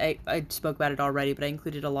of, I spoke about it already, but I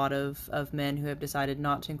included a lot of men who have decided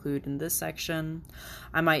not to include in this section.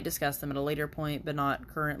 I might discuss them at a later point, but not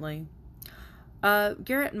currently.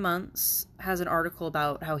 Garrett Muntz has an article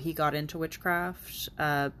about how he got into witchcraft.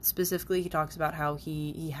 Specifically, he talks about how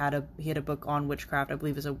he had a book on witchcraft, I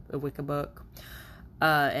believe it was a Wicca book,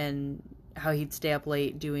 and how he'd stay up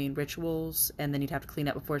late doing rituals, and then he'd have to clean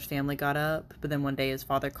up before his family got up. But then one day his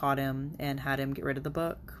father caught him and had him get rid of the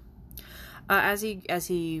book. As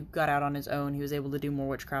he got out on his own, he was able to do more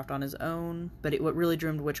witchcraft on his own. But what really drew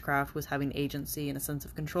him to witchcraft was having agency and a sense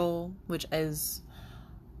of control, which is,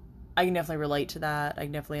 I can definitely relate to that. I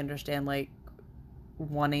can definitely understand like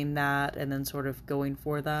wanting that and then sort of going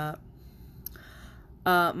for that.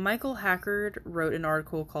 Michael Hackard wrote an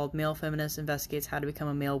article called Male Feminist Investigates How to Become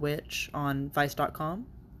a Male Witch on Vice.com.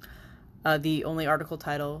 The only article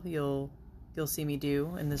title you'll see me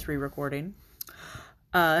do in this re-recording.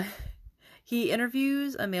 He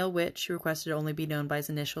interviews a male witch who requested to only be known by his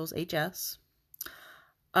initials, HS.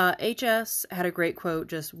 HS had a great quote,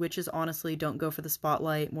 just, "Witches honestly don't go for the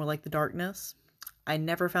spotlight, more like the darkness." I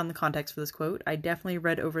never found the context for this quote. I definitely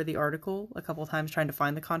read over the article a couple times trying to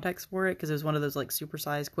find the context for it, because it was one of those like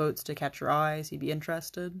supersized quotes to catch your eye, so you'd be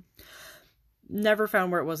interested. Never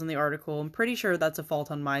found where it was in the article. I'm pretty sure that's a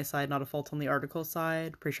fault on my side, not a fault on the article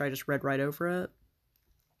side. Pretty sure I just read right over it.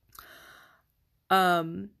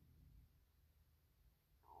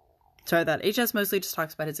 Sorry, that HS mostly just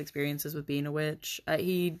talks about his experiences with being a witch.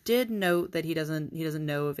 He did note that he doesn't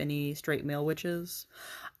know of any straight male witches.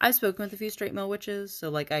 I've spoken with a few straight male witches, so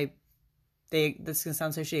like this is gonna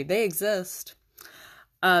sound so shady. They exist.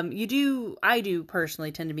 I do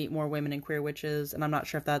personally tend to meet more women and queer witches, and I'm not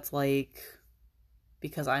sure if that's like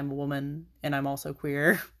because I'm a woman and I'm also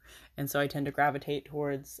queer, and so I tend to gravitate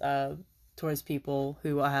towards people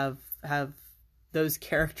who have those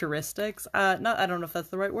characteristics. I don't know if that's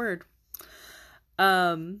the right word.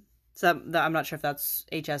 So I'm not sure if that's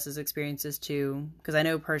HS's experiences too, because I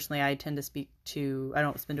know personally I tend to I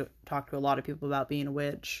don't talk to a lot of people about being a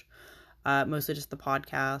witch, mostly just the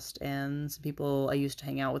podcast and some people I used to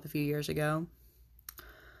hang out with a few years ago.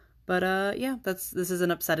 But yeah, this is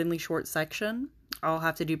an upsettingly short section. I'll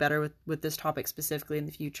have to do better with this topic specifically in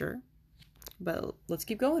the future, but let's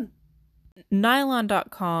keep going.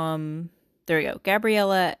 Nylon.com, there we go.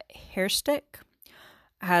 Gabriella Hairstick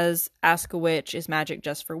has Ask a Witch, Is Magic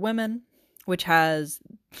Just for Women? Which has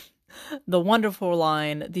the wonderful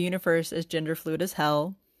line, "The universe is gender fluid as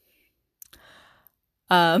hell."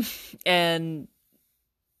 And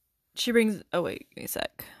she brings, oh wait, give me a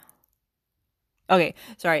sec. Okay,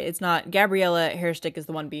 sorry, it's not, Gabriella Hairstick is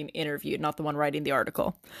the one being interviewed, not the one writing the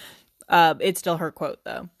article. It's still her quote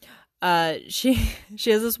though. She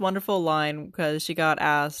has this wonderful line because she got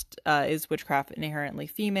asked, is witchcraft inherently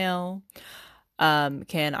female?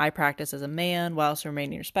 Can I practice as a man while also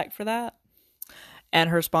remaining respect for that? And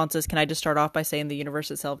her response is, can I just start off by saying the universe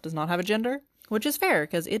itself does not have a gender? Which is fair,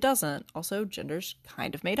 because it doesn't. Also, gender's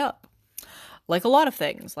kind of made up. Like a lot of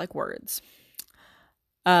things, like words.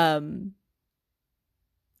 I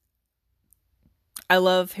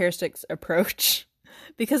love Hairstick's approach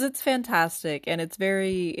because it's fantastic and it's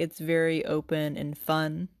very open and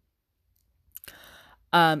fun.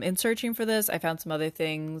 In searching for this, I found some other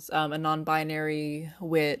things. A non-binary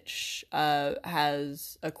witch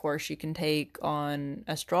has a course you can take on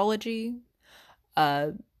astrology.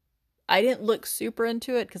 I didn't look super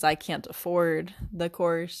into it because I can't afford the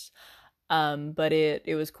course. But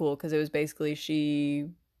it was cool because it was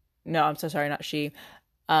basically no, I'm so sorry, not she.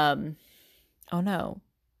 Oh no.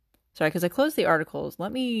 Sorry, because I closed the articles.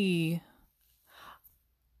 Let me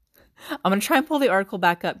I'm gonna try and pull the article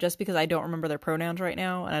back up just because I don't remember their pronouns right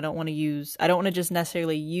now, and I don't want to just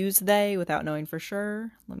necessarily use they without knowing for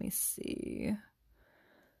sure. Let me see.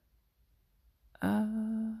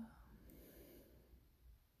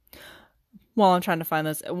 While I'm trying to find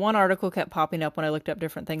this, one article kept popping up when I looked up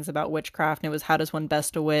different things about witchcraft, and it was how does one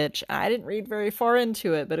best a witch. I didn't read very far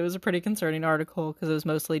into it, but it was a pretty concerning article because it was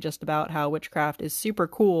mostly just about how witchcraft is super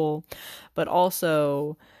cool, but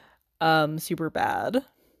also super bad.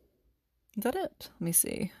 Is that it? Let me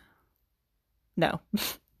see. No.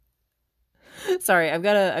 Sorry, I've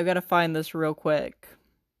gotta find this real quick,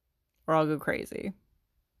 or I'll go crazy.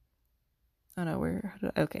 Oh no,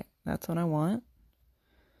 okay, that's what I want.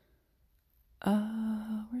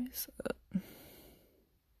 Where is it?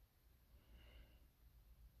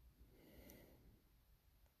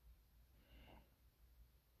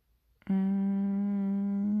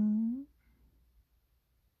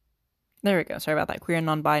 There we go. Sorry about that. Queer and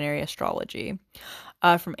non-binary astrology.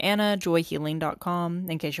 From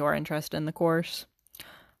AnnaJoyHealing.com, in case you are interested in the course.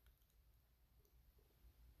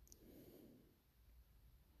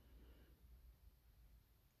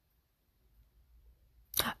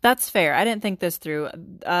 That's fair. I didn't think this through.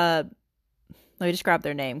 Let me just grab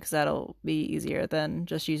their name because that'll be easier than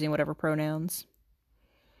just using whatever pronouns.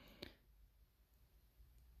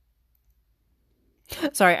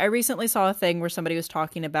 Sorry, I recently saw a thing where somebody was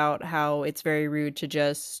talking about how it's very rude to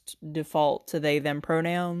just default to they, them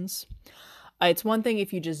pronouns. It's one thing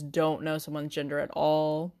if you just don't know someone's gender at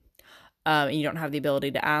all, and you don't have the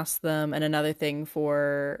ability to ask them. And another thing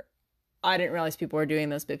I didn't realize people were doing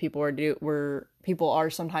this, but people are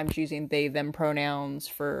sometimes using they, them pronouns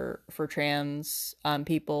for trans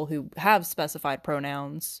people who have specified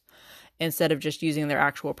pronouns instead of just using their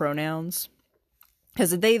actual pronouns.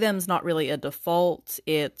 Because they, them's not really a default,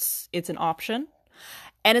 it's an option.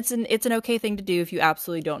 And it's an okay thing to do if you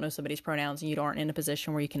absolutely don't know somebody's pronouns and you aren't in a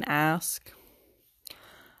position where you can ask.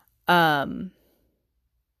 I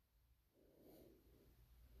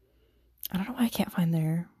don't know why I can't find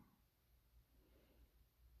their...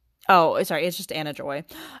 Oh, sorry, it's just Anna Joy.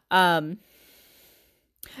 Anna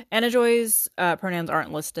Joy's pronouns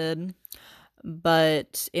aren't listed,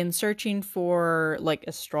 but in searching for like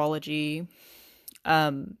astrology,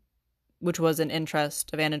 which was an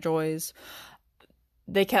interest of Anna Joy's,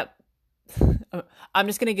 they kept... I'm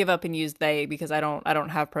just gonna give up and use they because I don't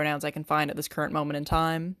have pronouns I can find at this current moment in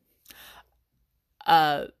time.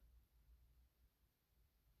 My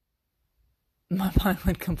mind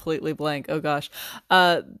went completely blank. Oh gosh.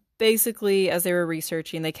 Basically, as they were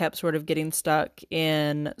researching, they kept sort of getting stuck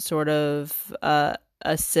in sort of a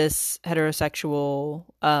cis heterosexual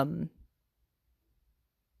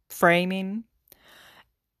framing.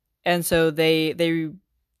 And so they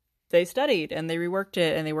studied and they reworked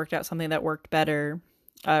it and they worked out something that worked better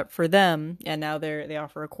for them. And now they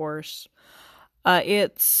offer a course. Let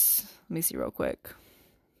me see real quick.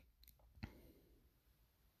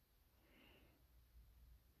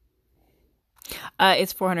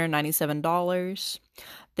 It's $497.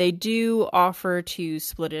 They do offer to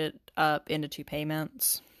split it up into 2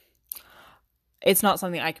 payments. It's not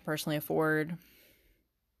something I can personally afford.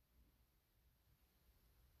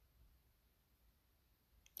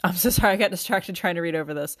 I'm so sorry, I got distracted trying to read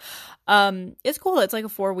over this. It's cool. It's like a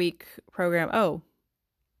 4-week program. Oh,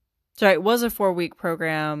 sorry, it was a 4-week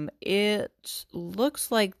program. It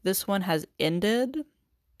looks like this one has ended.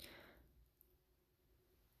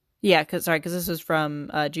 Yeah, because this was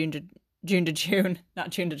from June to June,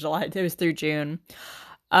 not June to July. It was through June.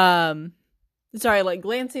 Sorry, like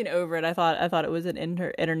glancing over it, I thought it was an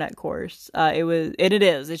internet course. It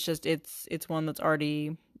is. It's just it's one that's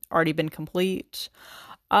already been complete.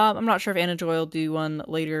 I'm not sure if Anna Joy will do one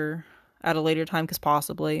later at a later time, because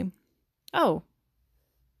possibly. Oh,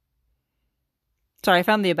 sorry, I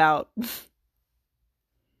found the about.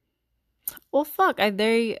 Well, fuck,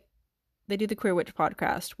 they do the Queer Witch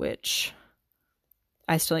podcast, which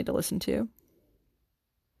I still need to listen to.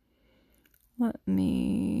 Let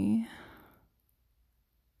me...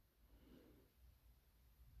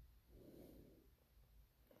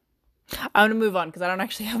 I'm going to move on because I don't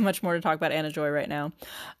actually have much more to talk about Anna Joy right now.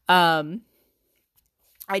 I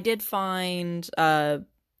did find...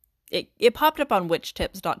 It popped up on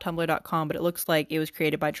witchtips.tumblr.com, but it looks like it was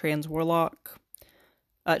created by Trans Warlock.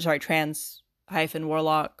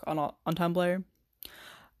 Trans-Warlock on Tumblr.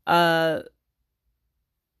 Oh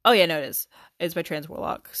yeah, no, it is. It's by Trans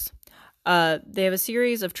Warlocks. They have a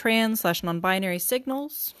series of trans/non-binary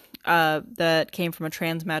signals that came from a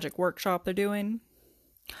trans magic workshop they're doing.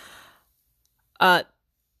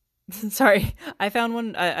 Sorry, I found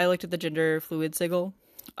one. I looked at the gender fluid sigil.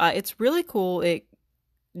 It's really cool.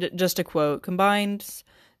 just a quote, combines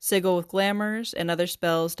sigil with glamours and other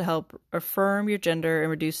spells to help affirm your gender and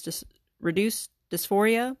reduce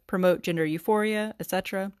dysphoria, promote gender euphoria,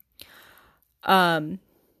 etc.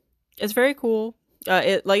 It's very cool.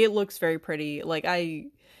 It looks very pretty.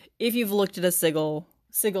 If you've looked at a sigil,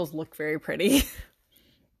 sigils look very pretty.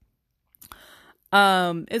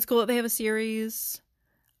 It's cool that they have a series.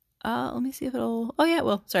 Let me see if it'll. Oh yeah,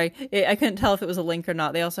 well, sorry, I couldn't tell if it was a link or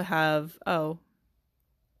not. They also have. Oh,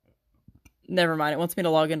 never mind. It wants me to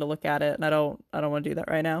log in to look at it, and I don't want to do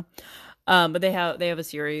that right now. But they have a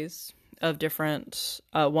series of different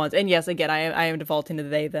ones, and yes, again, I am defaulting to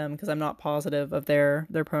they them because I'm not positive of their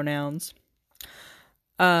pronouns.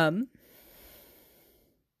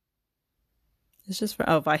 It's just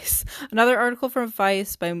for Vice. Another article from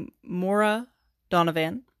Vice by Maura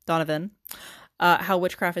Donovan. How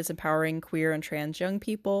witchcraft is empowering queer and trans young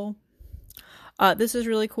people. This is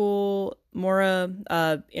really cool. Donovan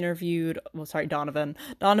interviewed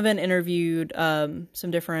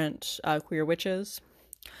some different queer witches,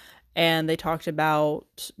 and they talked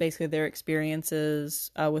about basically their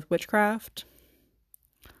experiences with witchcraft.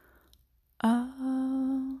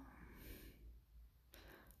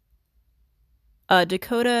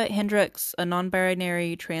 Dakota Hendricks, a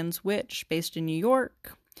non-binary trans witch based in New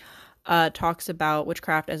York, talks about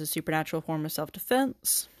witchcraft as a supernatural form of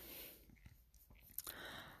self-defense.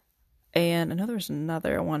 And I know there's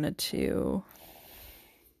another I wanted to...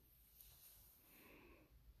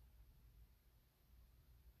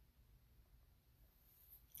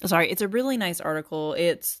 Sorry, it's a really nice article.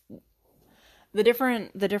 It's the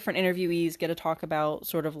different interviewees get to talk about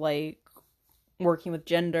sort of like working with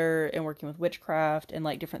gender and working with witchcraft and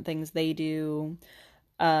like different things they do.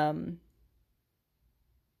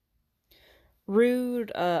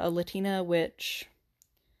 Rude, a Latina witch,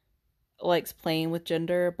 likes playing with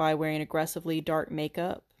gender by wearing aggressively dark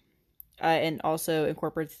makeup, and also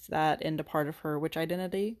incorporates that into part of her witch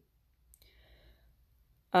identity.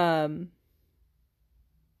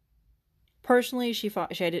 Personally, she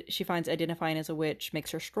finds identifying as a witch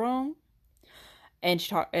makes her strong, and she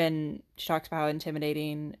talks about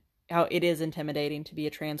how it is intimidating to be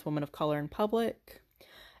a trans woman of color in public,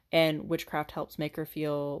 and witchcraft helps make her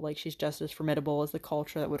feel like she's just as formidable as the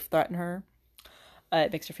culture that would threaten her.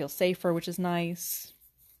 It makes her feel safer, which is nice.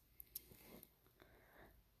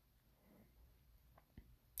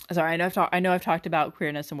 Sorry, I know I've talked about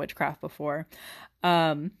queerness and witchcraft before.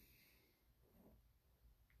 But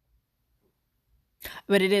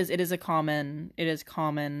it is common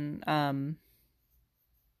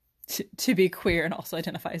to be queer and also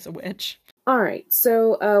identify as a witch. All right,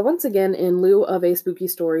 so once again, in lieu of a spooky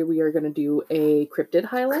story, we are going to do a cryptid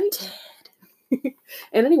highlight.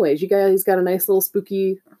 And anyways, you guys got a nice little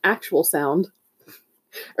spooky actual sound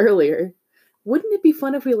earlier. Wouldn't it be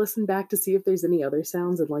fun if we listened back to see if there's any other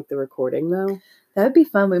sounds in like the recording, though? That would be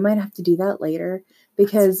fun. We might have to do that later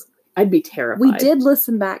because I'd be terrified. We did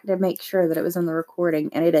listen back to make sure that it was on the recording,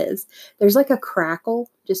 and it is. There's like a crackle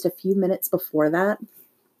just a few minutes before that.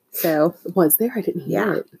 So was there? I didn't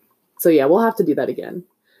hear it. So yeah, we'll have to do that again.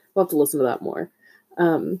 We'll have to listen to that more.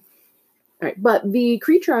 All right, but the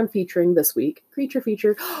creature I'm featuring this week, Creature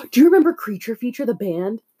Feature. Do you remember Creature Feature, the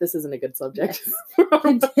band? This isn't a good subject. Yes.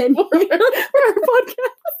 Continue. for our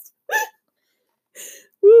podcast.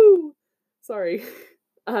 Woo! Sorry.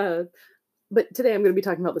 But today I'm going to be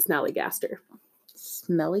talking about the Snallygaster.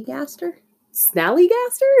 Smellygaster?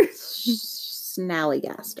 Snallygaster?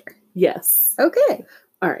 Snallygaster. Yes. Okay.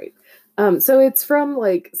 All right. So it's from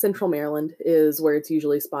like Central Maryland is where it's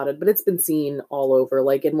usually spotted, but it's been seen all over,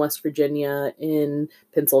 like in West Virginia, in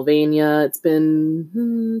Pennsylvania. It's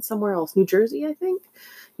been somewhere else, New Jersey, I think.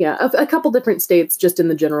 Yeah, a couple different states, just in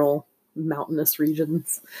the general mountainous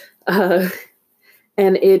regions. And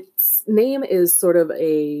its name is sort of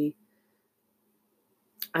I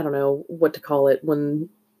don't know what to call it when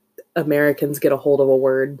Americans get a hold of a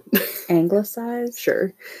word. Anglicized?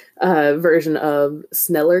 Sure. Version of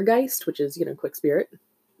Snellergeist, which is, quick spirit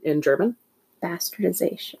in German.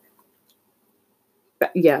 Bastardization.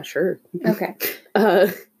 Yeah, sure. Okay.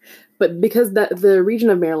 But because the region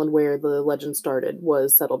of Maryland where the legend started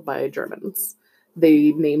was settled by Germans,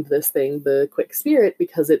 they named this thing the quick spirit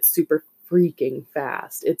because it's super freaking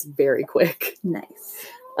fast. It's very quick. Nice.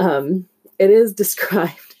 It is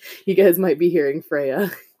described. You guys might be hearing Freya.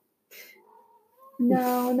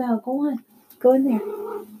 No, go on. Go in there.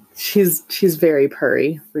 She's very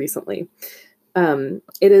purry recently. It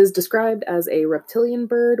is described as a reptilian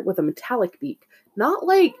bird with a metallic beak. Not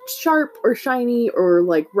like sharp or shiny or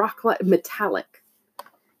like rock-like, metallic.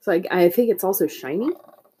 So I think it's also shiny.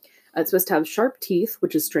 It's supposed to have sharp teeth,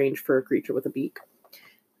 which is strange for a creature with a beak.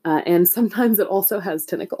 And sometimes it also has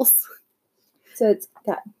tentacles. So it's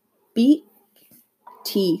got beak,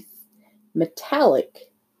 teeth,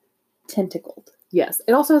 metallic, tentacled. Yes,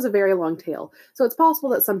 it also has a very long tail. So it's possible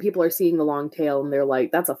that some people are seeing the long tail and they're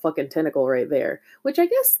like, that's a fucking tentacle right there. Which I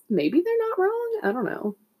guess maybe they're not wrong. I don't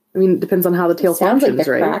know. I mean, it depends on how the tail Sounds functions, like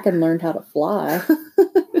the right? Kraken learned how to fly.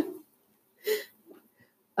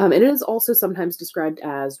 It is also sometimes described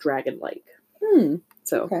as dragon-like.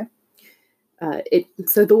 So, okay.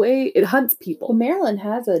 So the way it hunts people. Well, Maryland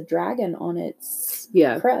has a dragon on its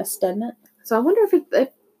crest, doesn't it? So I wonder if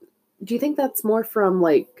do you think that's more from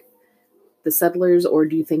like the settlers, or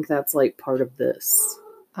do you think that's like part of this?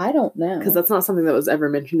 I don't know, because that's not something that was ever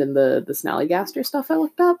mentioned in the Snallygaster stuff I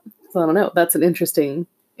looked up. So I don't know. That's an interesting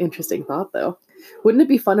thought, though. Wouldn't it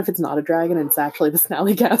be fun if it's not a dragon and it's actually the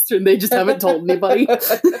Snallygaster and they just haven't told anybody?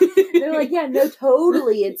 They're like, yeah, no,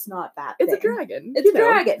 totally, it's not that. It's a dragon. It's a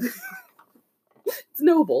dragon. It's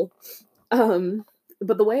noble.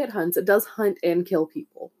 But the way it hunts, it does hunt and kill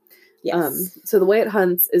people. Yes. So the way it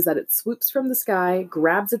hunts is that it swoops from the sky,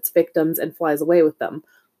 grabs its victims, and flies away with them.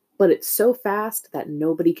 But it's so fast that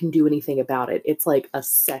nobody can do anything about it. It's like a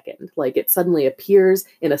second. Like it suddenly appears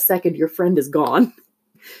in a second, your friend is gone.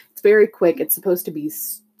 It's very quick. It's supposed to be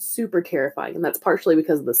super terrifying. And that's partially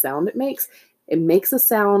because of the sound it makes. It makes a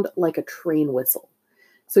sound like a train whistle.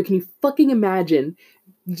 So can you fucking imagine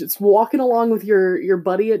just walking along with your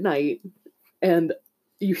buddy at night and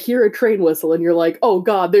you hear a train whistle and you're like, oh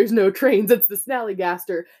God, there's no trains. It's the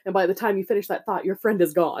Snallygaster. And by the time you finish that thought, your friend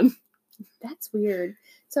is gone. That's weird.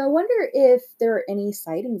 So I wonder if there are any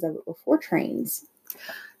sightings of it before trains.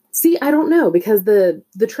 See, I don't know, because the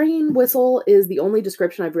train whistle is the only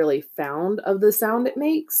description I've really found of the sound it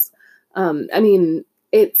makes. I mean,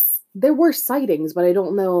 there were sightings, but I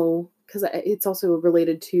don't know, because it's also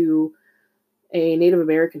related to a Native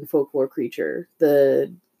American folklore creature, I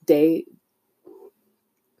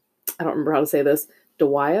don't remember how to say this,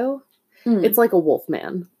 Dewyo? It's like a wolf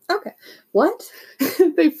man. Okay. What?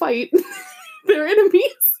 They fight their enemies.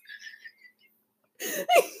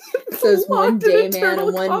 So it's one day man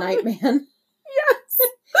and one night man. Yes.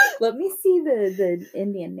 Let me see the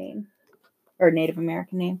Indian name. Or Native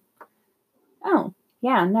American name. Oh,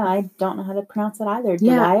 yeah, no, I don't know how to pronounce it either.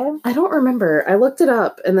 Yeah, I don't remember. I looked it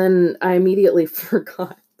up and then I immediately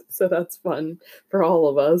forgot. So that's fun for all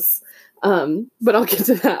of us. But I'll get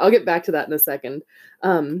to that. I'll get back to that in a second.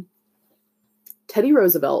 Teddy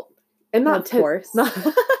Roosevelt, and not of course,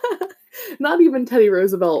 not even Teddy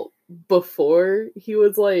Roosevelt before he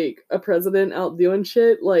was like a president out doing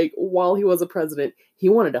shit. Like while he was a president, he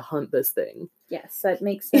wanted to hunt this thing. Yes, that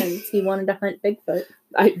makes sense. He wanted to hunt Bigfoot.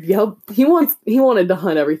 He wanted to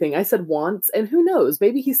hunt everything. I said wants, and who knows?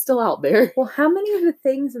 Maybe he's still out there. Well, how many of the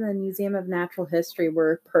things in the Museum of Natural History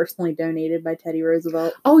were personally donated by Teddy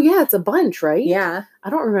Roosevelt? Oh yeah, it's a bunch, right? Yeah, I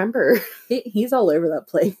don't remember. He's all over that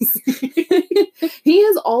place. He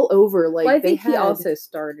is all over. Like well, I think he also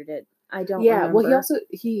started it. I don't. Yeah, remember. well,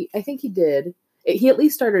 I think he did. He at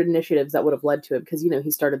least started initiatives that would have led to it because,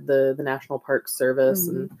 he started the National Park Service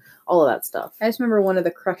and all of that stuff. I just remember one of the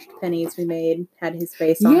crushed pennies we made had his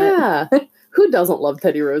face on it. Yeah. Who doesn't love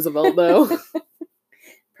Teddy Roosevelt, though?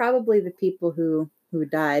 Probably the people who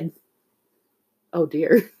died. Oh,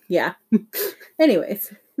 dear. Yeah.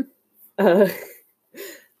 Anyways. Okay,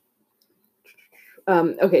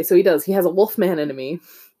 so he does. He has a wolfman enemy.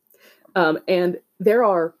 And there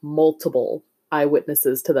are multiple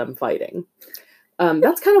eyewitnesses to them fighting.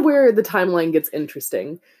 That's kind of where the timeline gets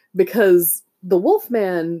interesting, because the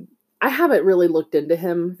Wolfman, I haven't really looked into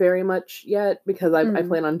him very much yet, because I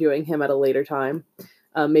plan on doing him at a later time.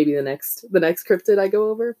 Maybe the next cryptid I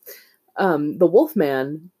go over. The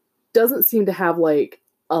Wolfman doesn't seem to have like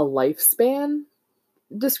a lifespan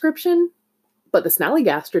description, but the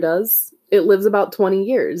Snallygaster does. It lives about 20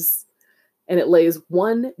 years. And it lays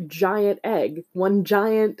one giant egg, one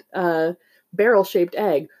giant barrel-shaped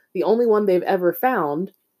egg. The only one they've ever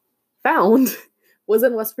found was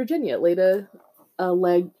in West Virginia. It laid a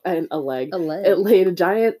leg. It laid a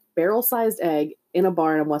giant barrel-sized egg in a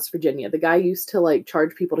barn in West Virginia. The guy used to like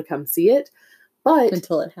charge people to come see it, but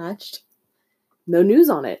until it hatched. No news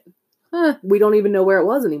on it. Huh. We don't even know where it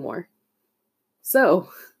was anymore. So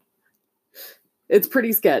it's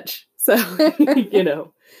pretty sketch. So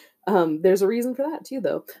there's a reason for that too,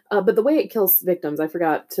 though. But the way it kills victims, I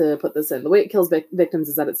forgot to put this in. The way it kills victims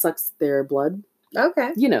is that it sucks their blood.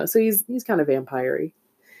 Okay. So he's kind of vampire-y.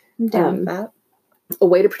 I'm down with that. A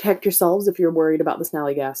way to protect yourselves if you're worried about the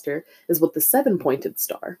Snallygaster is with the 7-pointed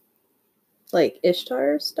star. Like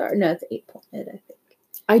Ishtar's star? No, it's 8-pointed, I think.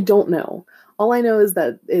 I don't know. All I know is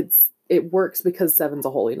that it's it works because 7's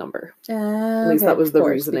a holy number. At least that was the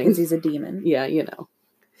reasoning. Because he's a demon. Yeah, you know.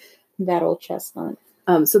 That old chestnut.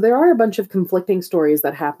 So there are a bunch of conflicting stories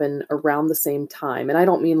that happen around the same time. And I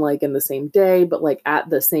don't mean like in the same day, but like at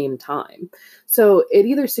the same time. So it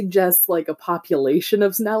either suggests like a population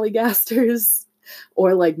of Snallygasters,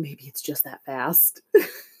 or like maybe it's just that fast.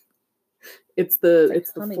 It's the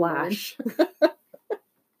Flash.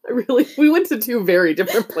 We went to two very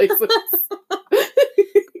different places.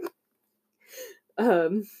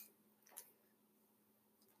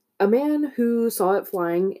 A man who saw it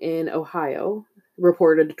flying in Ohio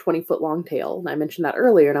reported a 20-foot long tail. And I mentioned that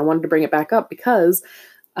earlier, and I wanted to bring it back up because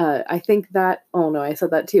I think that, oh no, I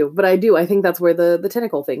said that too, but I think that's where the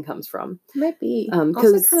tentacle thing comes from. Might be.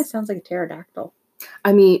 Also, it kind of sounds like a pterodactyl.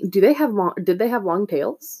 I mean, did they have long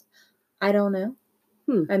tails? I don't know.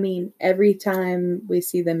 I mean, every time we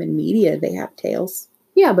see them in media, they have tails.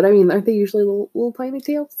 Yeah, but I mean, aren't they usually little tiny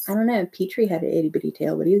tails? I don't know. Petrie had an itty bitty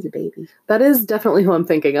tail, but he was a baby. That is definitely who I'm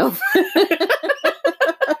thinking of.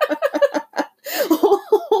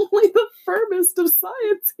 Only the firmest of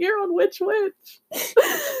science here on Witch Witch.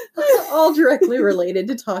 All directly related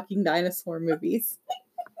to talking dinosaur movies.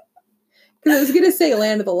 Because I was going to say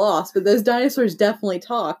Land of the Lost, but those dinosaurs definitely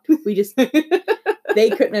talked. They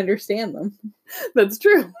couldn't understand them. That's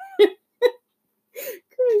true.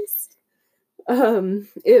 Christ.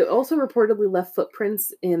 It also reportedly left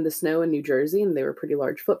footprints in the snow in New Jersey, and they were pretty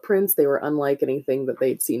large footprints. They were unlike anything that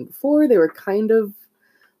they'd seen before. They were kind of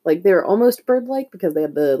like, they were almost bird-like because they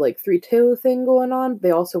had the like 3-toe thing going on.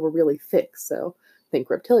 They also were really thick, so think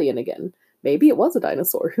reptilian again. Maybe it was a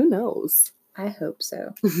dinosaur. Who knows? I hope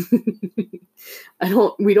so.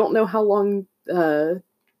 We don't know how long. I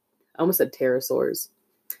almost said pterosaurs.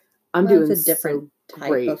 Doing a different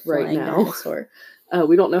type of right now. Dinosaur.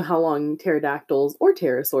 We don't know how long pterodactyls or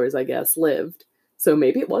pterosaurs, I guess, lived. So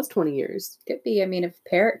maybe it was 20 years. Could be. I mean, if a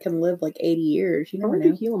parrot can live like 80 years, you never know. Where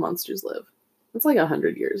do Gila monsters live? It's like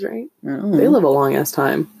 100 years, right? Oh. They live a long ass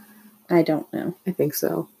time. I don't know. I think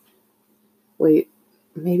so. Wait,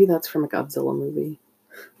 maybe that's from a Godzilla movie.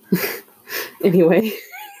 Anyway.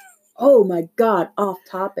 Oh my god, off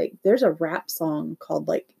topic. There's a rap song called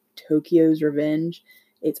like Tokyo's Revenge.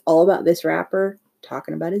 It's all about this rapper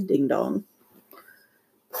talking about his ding dong.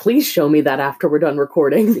 Please show me that after we're done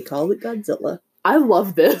recording. He calls it Godzilla. I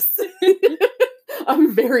love this.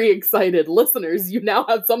 I'm very excited. Listeners, you now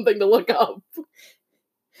have something to look up.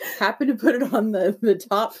 Happened to put it on the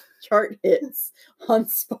top chart hits on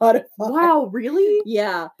Spotify. Wow, really?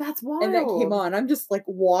 Yeah. That's wild. And that came on. I'm just like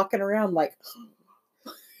walking around like...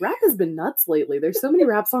 Rap has been nuts lately. There's so many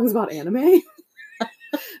rap songs about anime.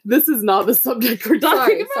 This is not the subject we're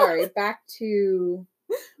talking about. Sorry. Back to...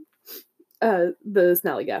 the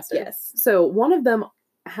Snallygaster. Yes. So one of them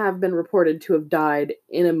have been reported to have died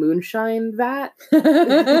in a moonshine vat.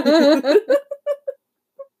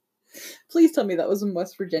 Please tell me that was in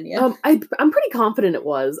West Virginia. I'm pretty confident it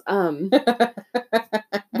was.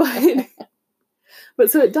 But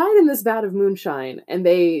so it died in this vat of moonshine, and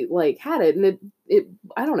they like had it, and it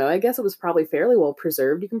I don't know. I guess it was probably fairly well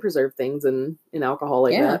preserved. You can preserve things in alcohol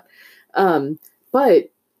like that.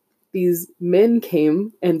 But these men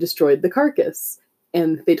came and destroyed the carcass,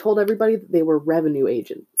 and they told everybody that they were revenue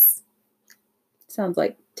agents. Sounds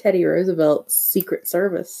like Teddy Roosevelt's Secret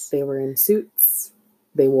Service. They were in suits.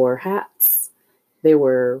 They wore hats. They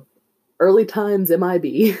were early times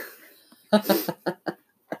MIB.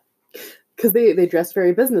 Because they dressed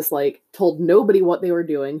very businesslike, told nobody what they were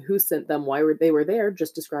doing, who sent them, why they were there,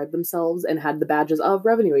 just described themselves, and had the badges of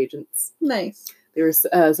revenue agents. Nice. They were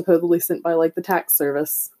supposedly sent by, like, the tax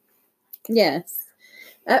service. Yes.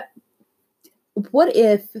 What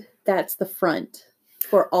if that's the front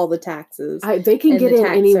for all the taxes? They can get in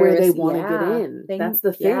anywhere they want to get in. That's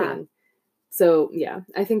the thing. Yeah. So, yeah,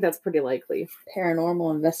 I think that's pretty likely.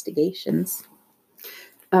 Paranormal investigations.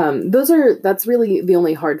 That's really the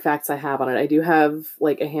only hard facts I have on it. I do have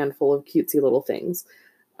like a handful of cutesy little things.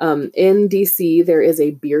 In DC, there is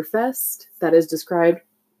a beer fest that is described.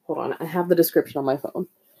 Hold on, I have the description on my phone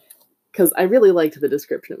because I really liked the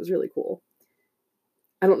description. It was really cool.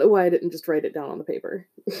 I don't know why I didn't just write it down on the paper.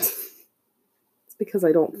 It's because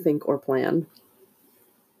I don't think or plan.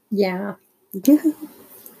 Yeah.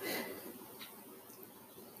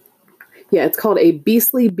 Yeah, it's called a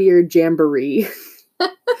Beastly Beer Jamboree.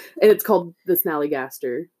 And it's called the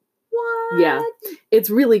Snallygaster. What? Yeah. It's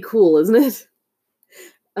really cool, isn't it?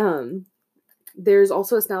 There's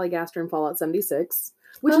also a Snallygaster in Fallout 76,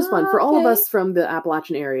 which is fun. For all of us from the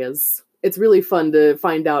Appalachian areas, it's really fun to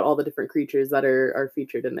find out all the different creatures that are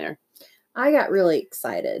featured in there. I got really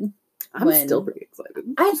excited. I'm still pretty excited.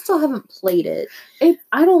 I still haven't played it.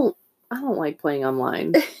 I don't I don't like playing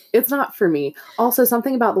online. It's not for me. Also,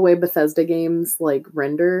 something about the way Bethesda games like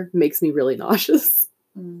render makes me really nauseous.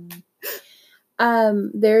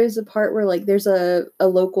 There's a part where like there's a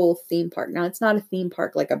local theme park. Now it's not a theme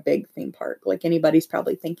park like a big theme park like anybody's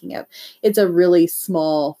probably thinking of. It's a really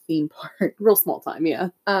small theme park. Real small time, yeah.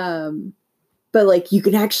 But like you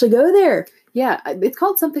can actually go there. Yeah, it's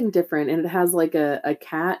called something different, and it has like a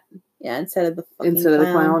cat. Yeah, instead of the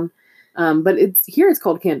clown. But it's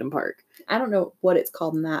called Camden Park. I don't know what it's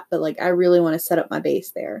called in that, but like I really want to set up my base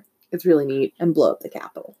there. It's really neat. And blow up the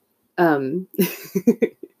Capitol.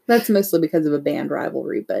 That's mostly because of a band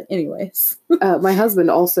rivalry, but anyways. My husband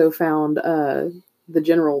also found the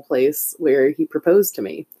general place where he proposed to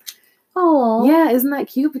me. Oh, yeah, isn't that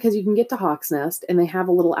cute? Because you can get to Hawk's Nest, and they have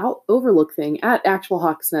a little overlook thing at actual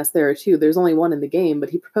Hawk's Nest. There are two. There's only one in the game, but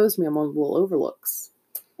he proposed to me on one of the little overlooks.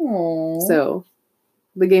 Aww. So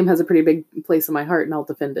the game has a pretty big place in my heart, and I'll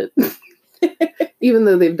defend it, even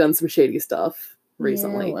though they've done some shady stuff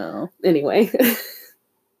recently. Yeah, well. Anyway.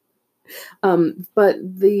 But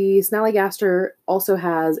the Snallygaster also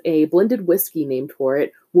has a blended whiskey named for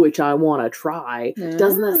it, which I want to try. Oh,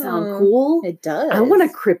 doesn't that sound cool? It does. I want a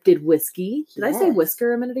cryptid whiskey. Did I say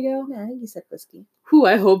whisker a minute ago? Yeah, you said whiskey. Whew,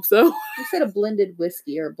 I hope so. You said a blended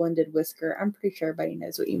whiskey or a blended whisker. I'm pretty sure everybody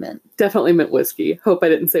knows what you meant. Definitely meant whiskey. Hope I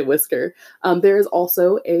didn't say whisker. There is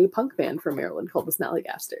also a punk band from Maryland called the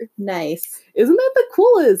Snallygaster. Nice. Isn't that the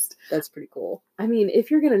coolest? That's pretty cool. I mean, if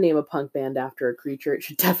you're going to name a punk band after a creature, it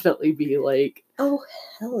should definitely be like... Oh,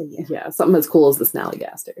 hell yeah. Yeah, something as cool as the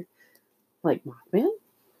Snallygaster. Like Mothman?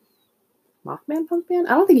 Mothman punk band?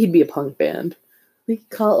 I don't think he'd be a punk band. We could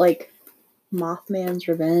call it like Mothman's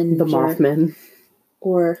Revenge. The Mothman.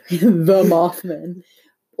 Or The Mothman.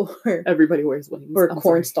 Or Everybody Wears Wings. Or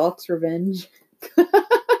Cornstalk's Revenge.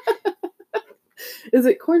 Is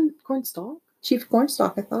it Cornstalk? Chief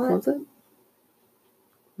Cornstalk, I thought. Was it?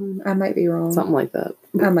 I might be wrong. Something like that.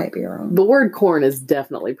 I might be wrong. The word corn is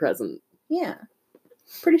definitely present. Yeah.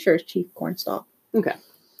 Pretty sure it's Chief Cornstalk. Okay.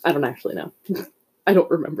 I don't actually know. I don't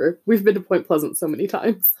remember. We've been to Point Pleasant so many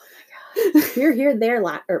times. Oh my God. We were here there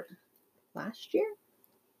last year?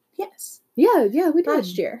 Yes. Yeah, we did.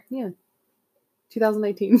 Last year. Yeah.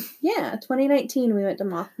 2019. Yeah, 2019 we went to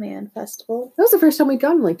Mothman Festival. That was the first time we'd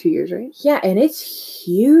gone in like 2 years, right? Yeah, and it's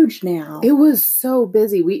huge now. It was so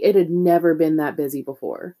busy. It had never been that busy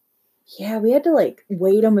before. Yeah, we had to like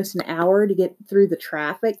wait almost an hour to get through the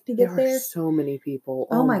traffic to get there. There were so many people.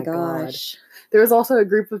 Oh my gosh. God. There was also a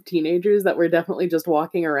group of teenagers that were definitely just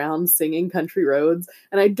walking around singing Country Roads.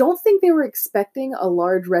 And I don't think they were expecting a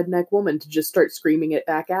large redneck woman to just start screaming it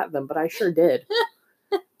back at them, but I sure did.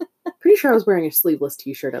 Pretty sure I was wearing a sleeveless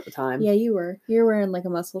t-shirt at the time. Yeah, you were. You were wearing like a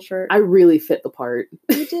muscle shirt. I really fit the part.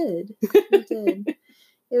 You did. You did.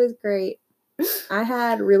 It was great. I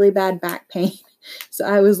had really bad back pain. So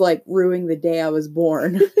I was like ruining the day I was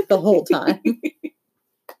born the whole time.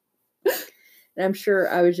 And I'm sure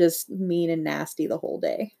I was just mean and nasty the whole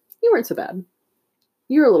day. You weren't so bad.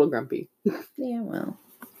 You were a little grumpy. Yeah, well.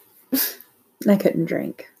 I couldn't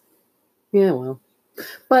drink. Yeah, well.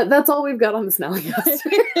 But that's all we've got on the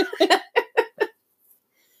Snallygaster.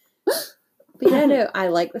 But yeah, no, I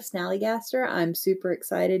like the Snallygaster. I'm super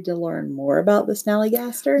excited to learn more about the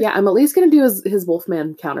Snallygaster. Yeah, I'm at least going to do his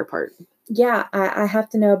Wolfman counterpart. Yeah, I have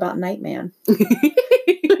to know about Nightman.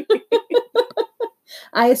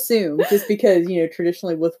 I assume, just because,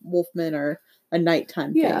 traditionally with Wolfmen are a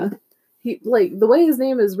nighttime thing. He, like, the way his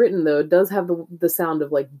name is written, though, it does have the sound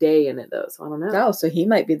of, like, day in it, though, so I don't know. Oh, so he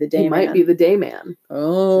might be the day man. He might be the day man.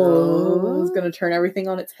 Oh, it's going to turn everything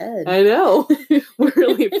on its head. I know. We're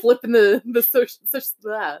really flipping the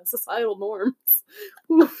societal norms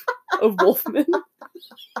of Wolfmen.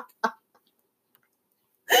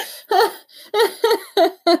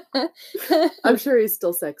 I'm sure he's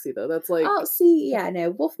still sexy though. That's like, oh, see, yeah,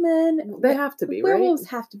 no, Wolfmen. They have to be, right? Werewolves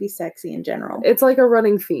have to be sexy in general. It's like a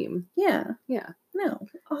running theme. Yeah. No,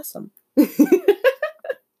 awesome.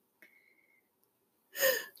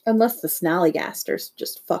 Unless the Snallygaster's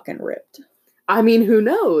just fucking ripped. I mean, who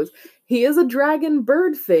knows? He is a dragon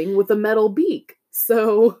bird thing with a metal beak,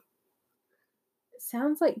 so.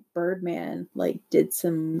 Sounds like Birdman, did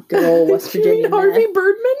some good old West Virginia meth. Harvey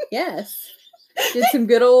Birdman? Yes. Did some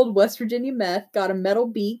good old West Virginia meth, got a metal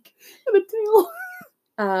beak. And a tail.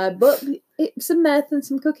 But some meth and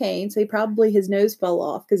some cocaine, so his nose fell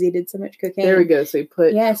off because he did so much cocaine. There we go, so he's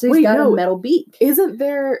got a metal beak. Isn't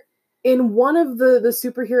there, in one of the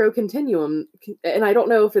superhero continuum, and I don't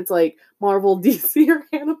know if it's like Marvel, DC, or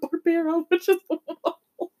Hanna-Barbera, which is a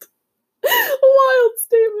wild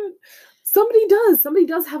statement. Somebody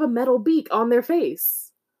does have a metal beak on their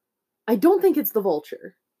face. I don't think it's the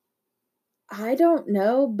Vulture. I don't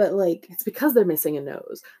know, but like It's because they're missing a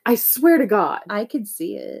nose. I swear to God. I could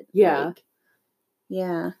see it. Yeah. Like,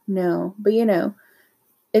 yeah, no. But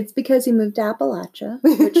it's because he moved to Appalachia,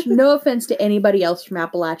 which no offense to anybody else from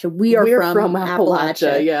Appalachia. We're from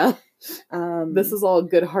Appalachia. Yeah. This is all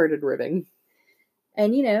good-hearted ribbing.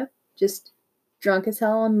 And just drunk as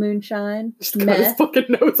hell on moonshine. Just cut his fucking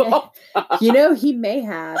nose off. He may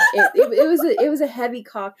have. It was a heavy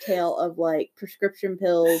cocktail of like prescription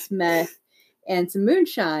pills, meth, and some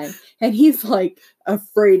moonshine. And he's like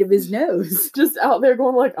afraid of his nose. Just out there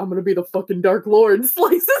going like, I'm gonna be the fucking Dark Lord.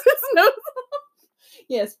 Slices his nose off.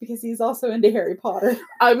 Yes, because he's also into Harry Potter.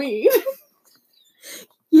 I mean,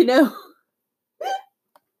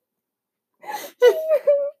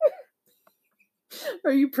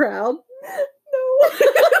 Are you proud? No.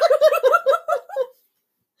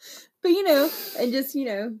 But and just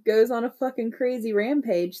goes on a fucking crazy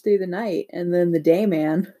rampage through the night, and then the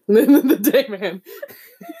Dayman,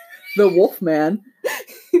 the Wolfman,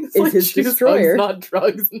 is like his destroyer. Not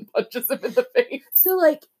drugs, and punches him in the face. So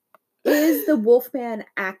like, is the Wolfman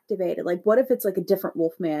activated? Like, what if it's like a different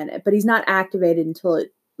Wolfman, but he's not activated until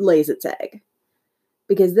it lays its egg?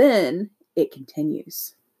 Because then it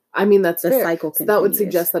continues. I mean, that's the fair. cycle continues. So that would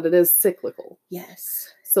suggest that it is cyclical.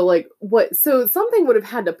 Yes. So like what? So something would have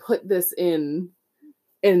had to put this in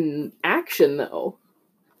action, though.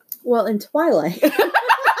 Well, in Twilight.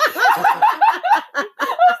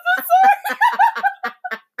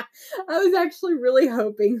 I was actually really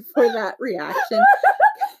hoping for that reaction.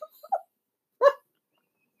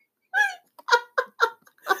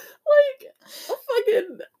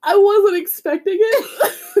 I wasn't expecting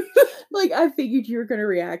it. Like, I figured you were going to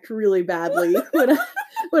react really badly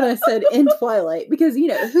when I said in Twilight, because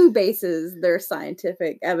who bases their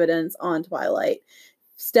scientific evidence on Twilight?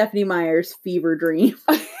 Stephenie Meyer's fever dream.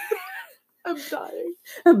 I'm dying.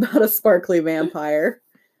 About a sparkly vampire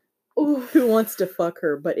who wants to fuck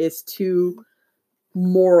her but is too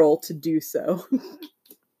moral to do so.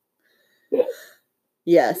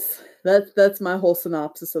 Yes, that's my whole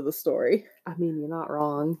synopsis of the story. I mean, you're not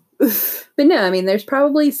wrong. But no, I mean, there's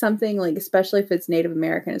probably something, like, especially if it's Native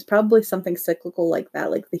American, it's probably something cyclical like that.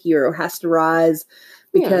 Like, the hero has to rise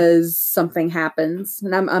because something happens.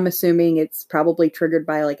 And I'm assuming it's probably triggered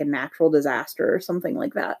by, like, a natural disaster or something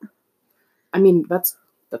like that. I mean, that's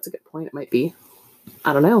a good point. It might be.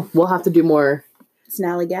 I don't know. We'll have to do more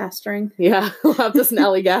Snallygastering. Yeah, we'll have to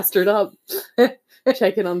snallygaster it up.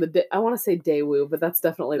 Check in on the I want to say Daewoo, but that's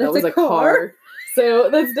definitely that was a car. So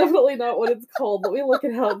that's definitely not what it's called. Let me look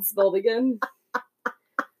at how it's spelled again.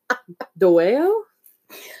 Doeo?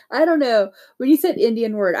 I don't know. When you said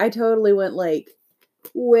Indian word, I totally went like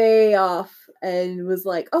way off and was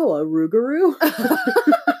like, oh, a Rougarou?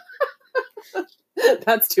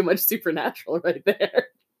 That's too much supernatural right there.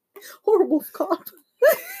 Or Wolf Cop.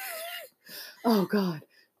 Oh God.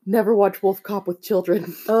 Never watch Wolf Cop with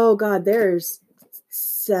children. Oh God, there's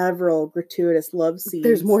several gratuitous love scenes.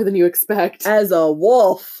 There's more than you expect. As a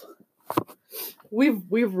wolf. We've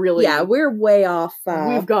really we're way off.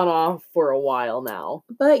 We've gone off for a while now.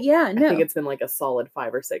 But yeah, no. I think it's been like a solid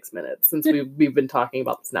 5 or 6 minutes since we've been talking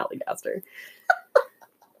about the Snallygaster.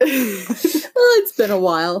 Well, it's been a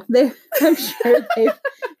while. I'm sure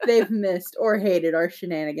they've missed or hated our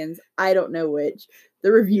shenanigans. I don't know which.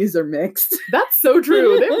 The reviews are mixed. That's so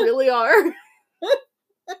true. They really are.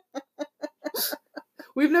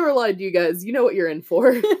 We've never lied to you guys. You know what you're in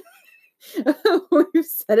for. We've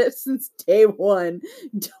said it since day one.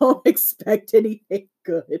 Don't expect anything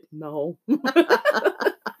good. No.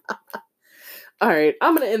 All right.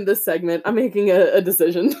 I'm going to end this segment. I'm making a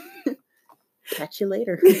decision. Catch you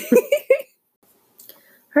later.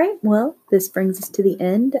 All right. Well, this brings us to the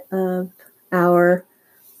end of our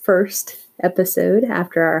first episode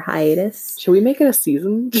after our hiatus. Should we make it a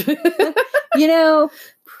season?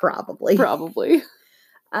 Probably.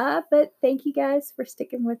 But thank you guys for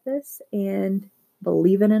sticking with us and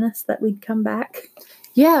believing in us that we'd come back.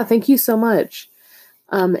 Yeah, thank you so much.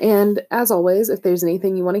 And as always, if there's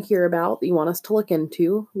anything you want to hear about that you want us to look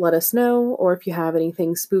into, let us know. Or if you have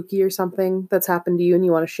anything spooky or something that's happened to you and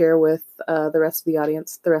you want to share with the rest of the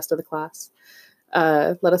audience, the rest of the class,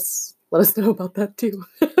 let us know about that too.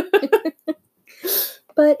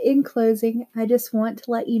 But in closing, I just want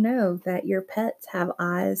to let you know that your pets have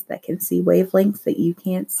eyes that can see wavelengths that you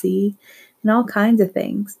can't see and all kinds of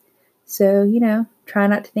things. So, try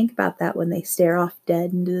not to think about that when they stare off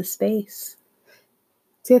dead into the space.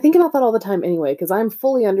 See, I think about that all the time anyway, because I'm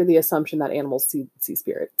fully under the assumption that animals see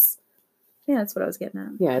spirits. Yeah, that's what I was getting at.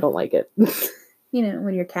 Yeah, I don't like it.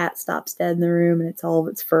 When your cat stops dead in the room and it's all of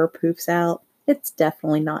its fur poofs out, it's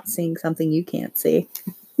definitely not seeing something you can't see.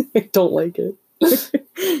 I don't like it.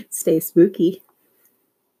 Stay spooky.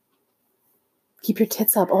 Keep your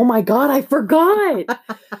tits up. Oh my god, I forgot.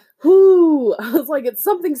 Whoo! I was like, it's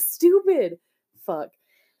something stupid. Fuck.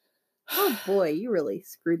 Oh boy, you really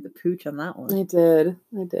screwed the pooch on that one. I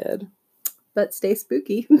did. But stay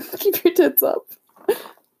spooky. Keep your tits up.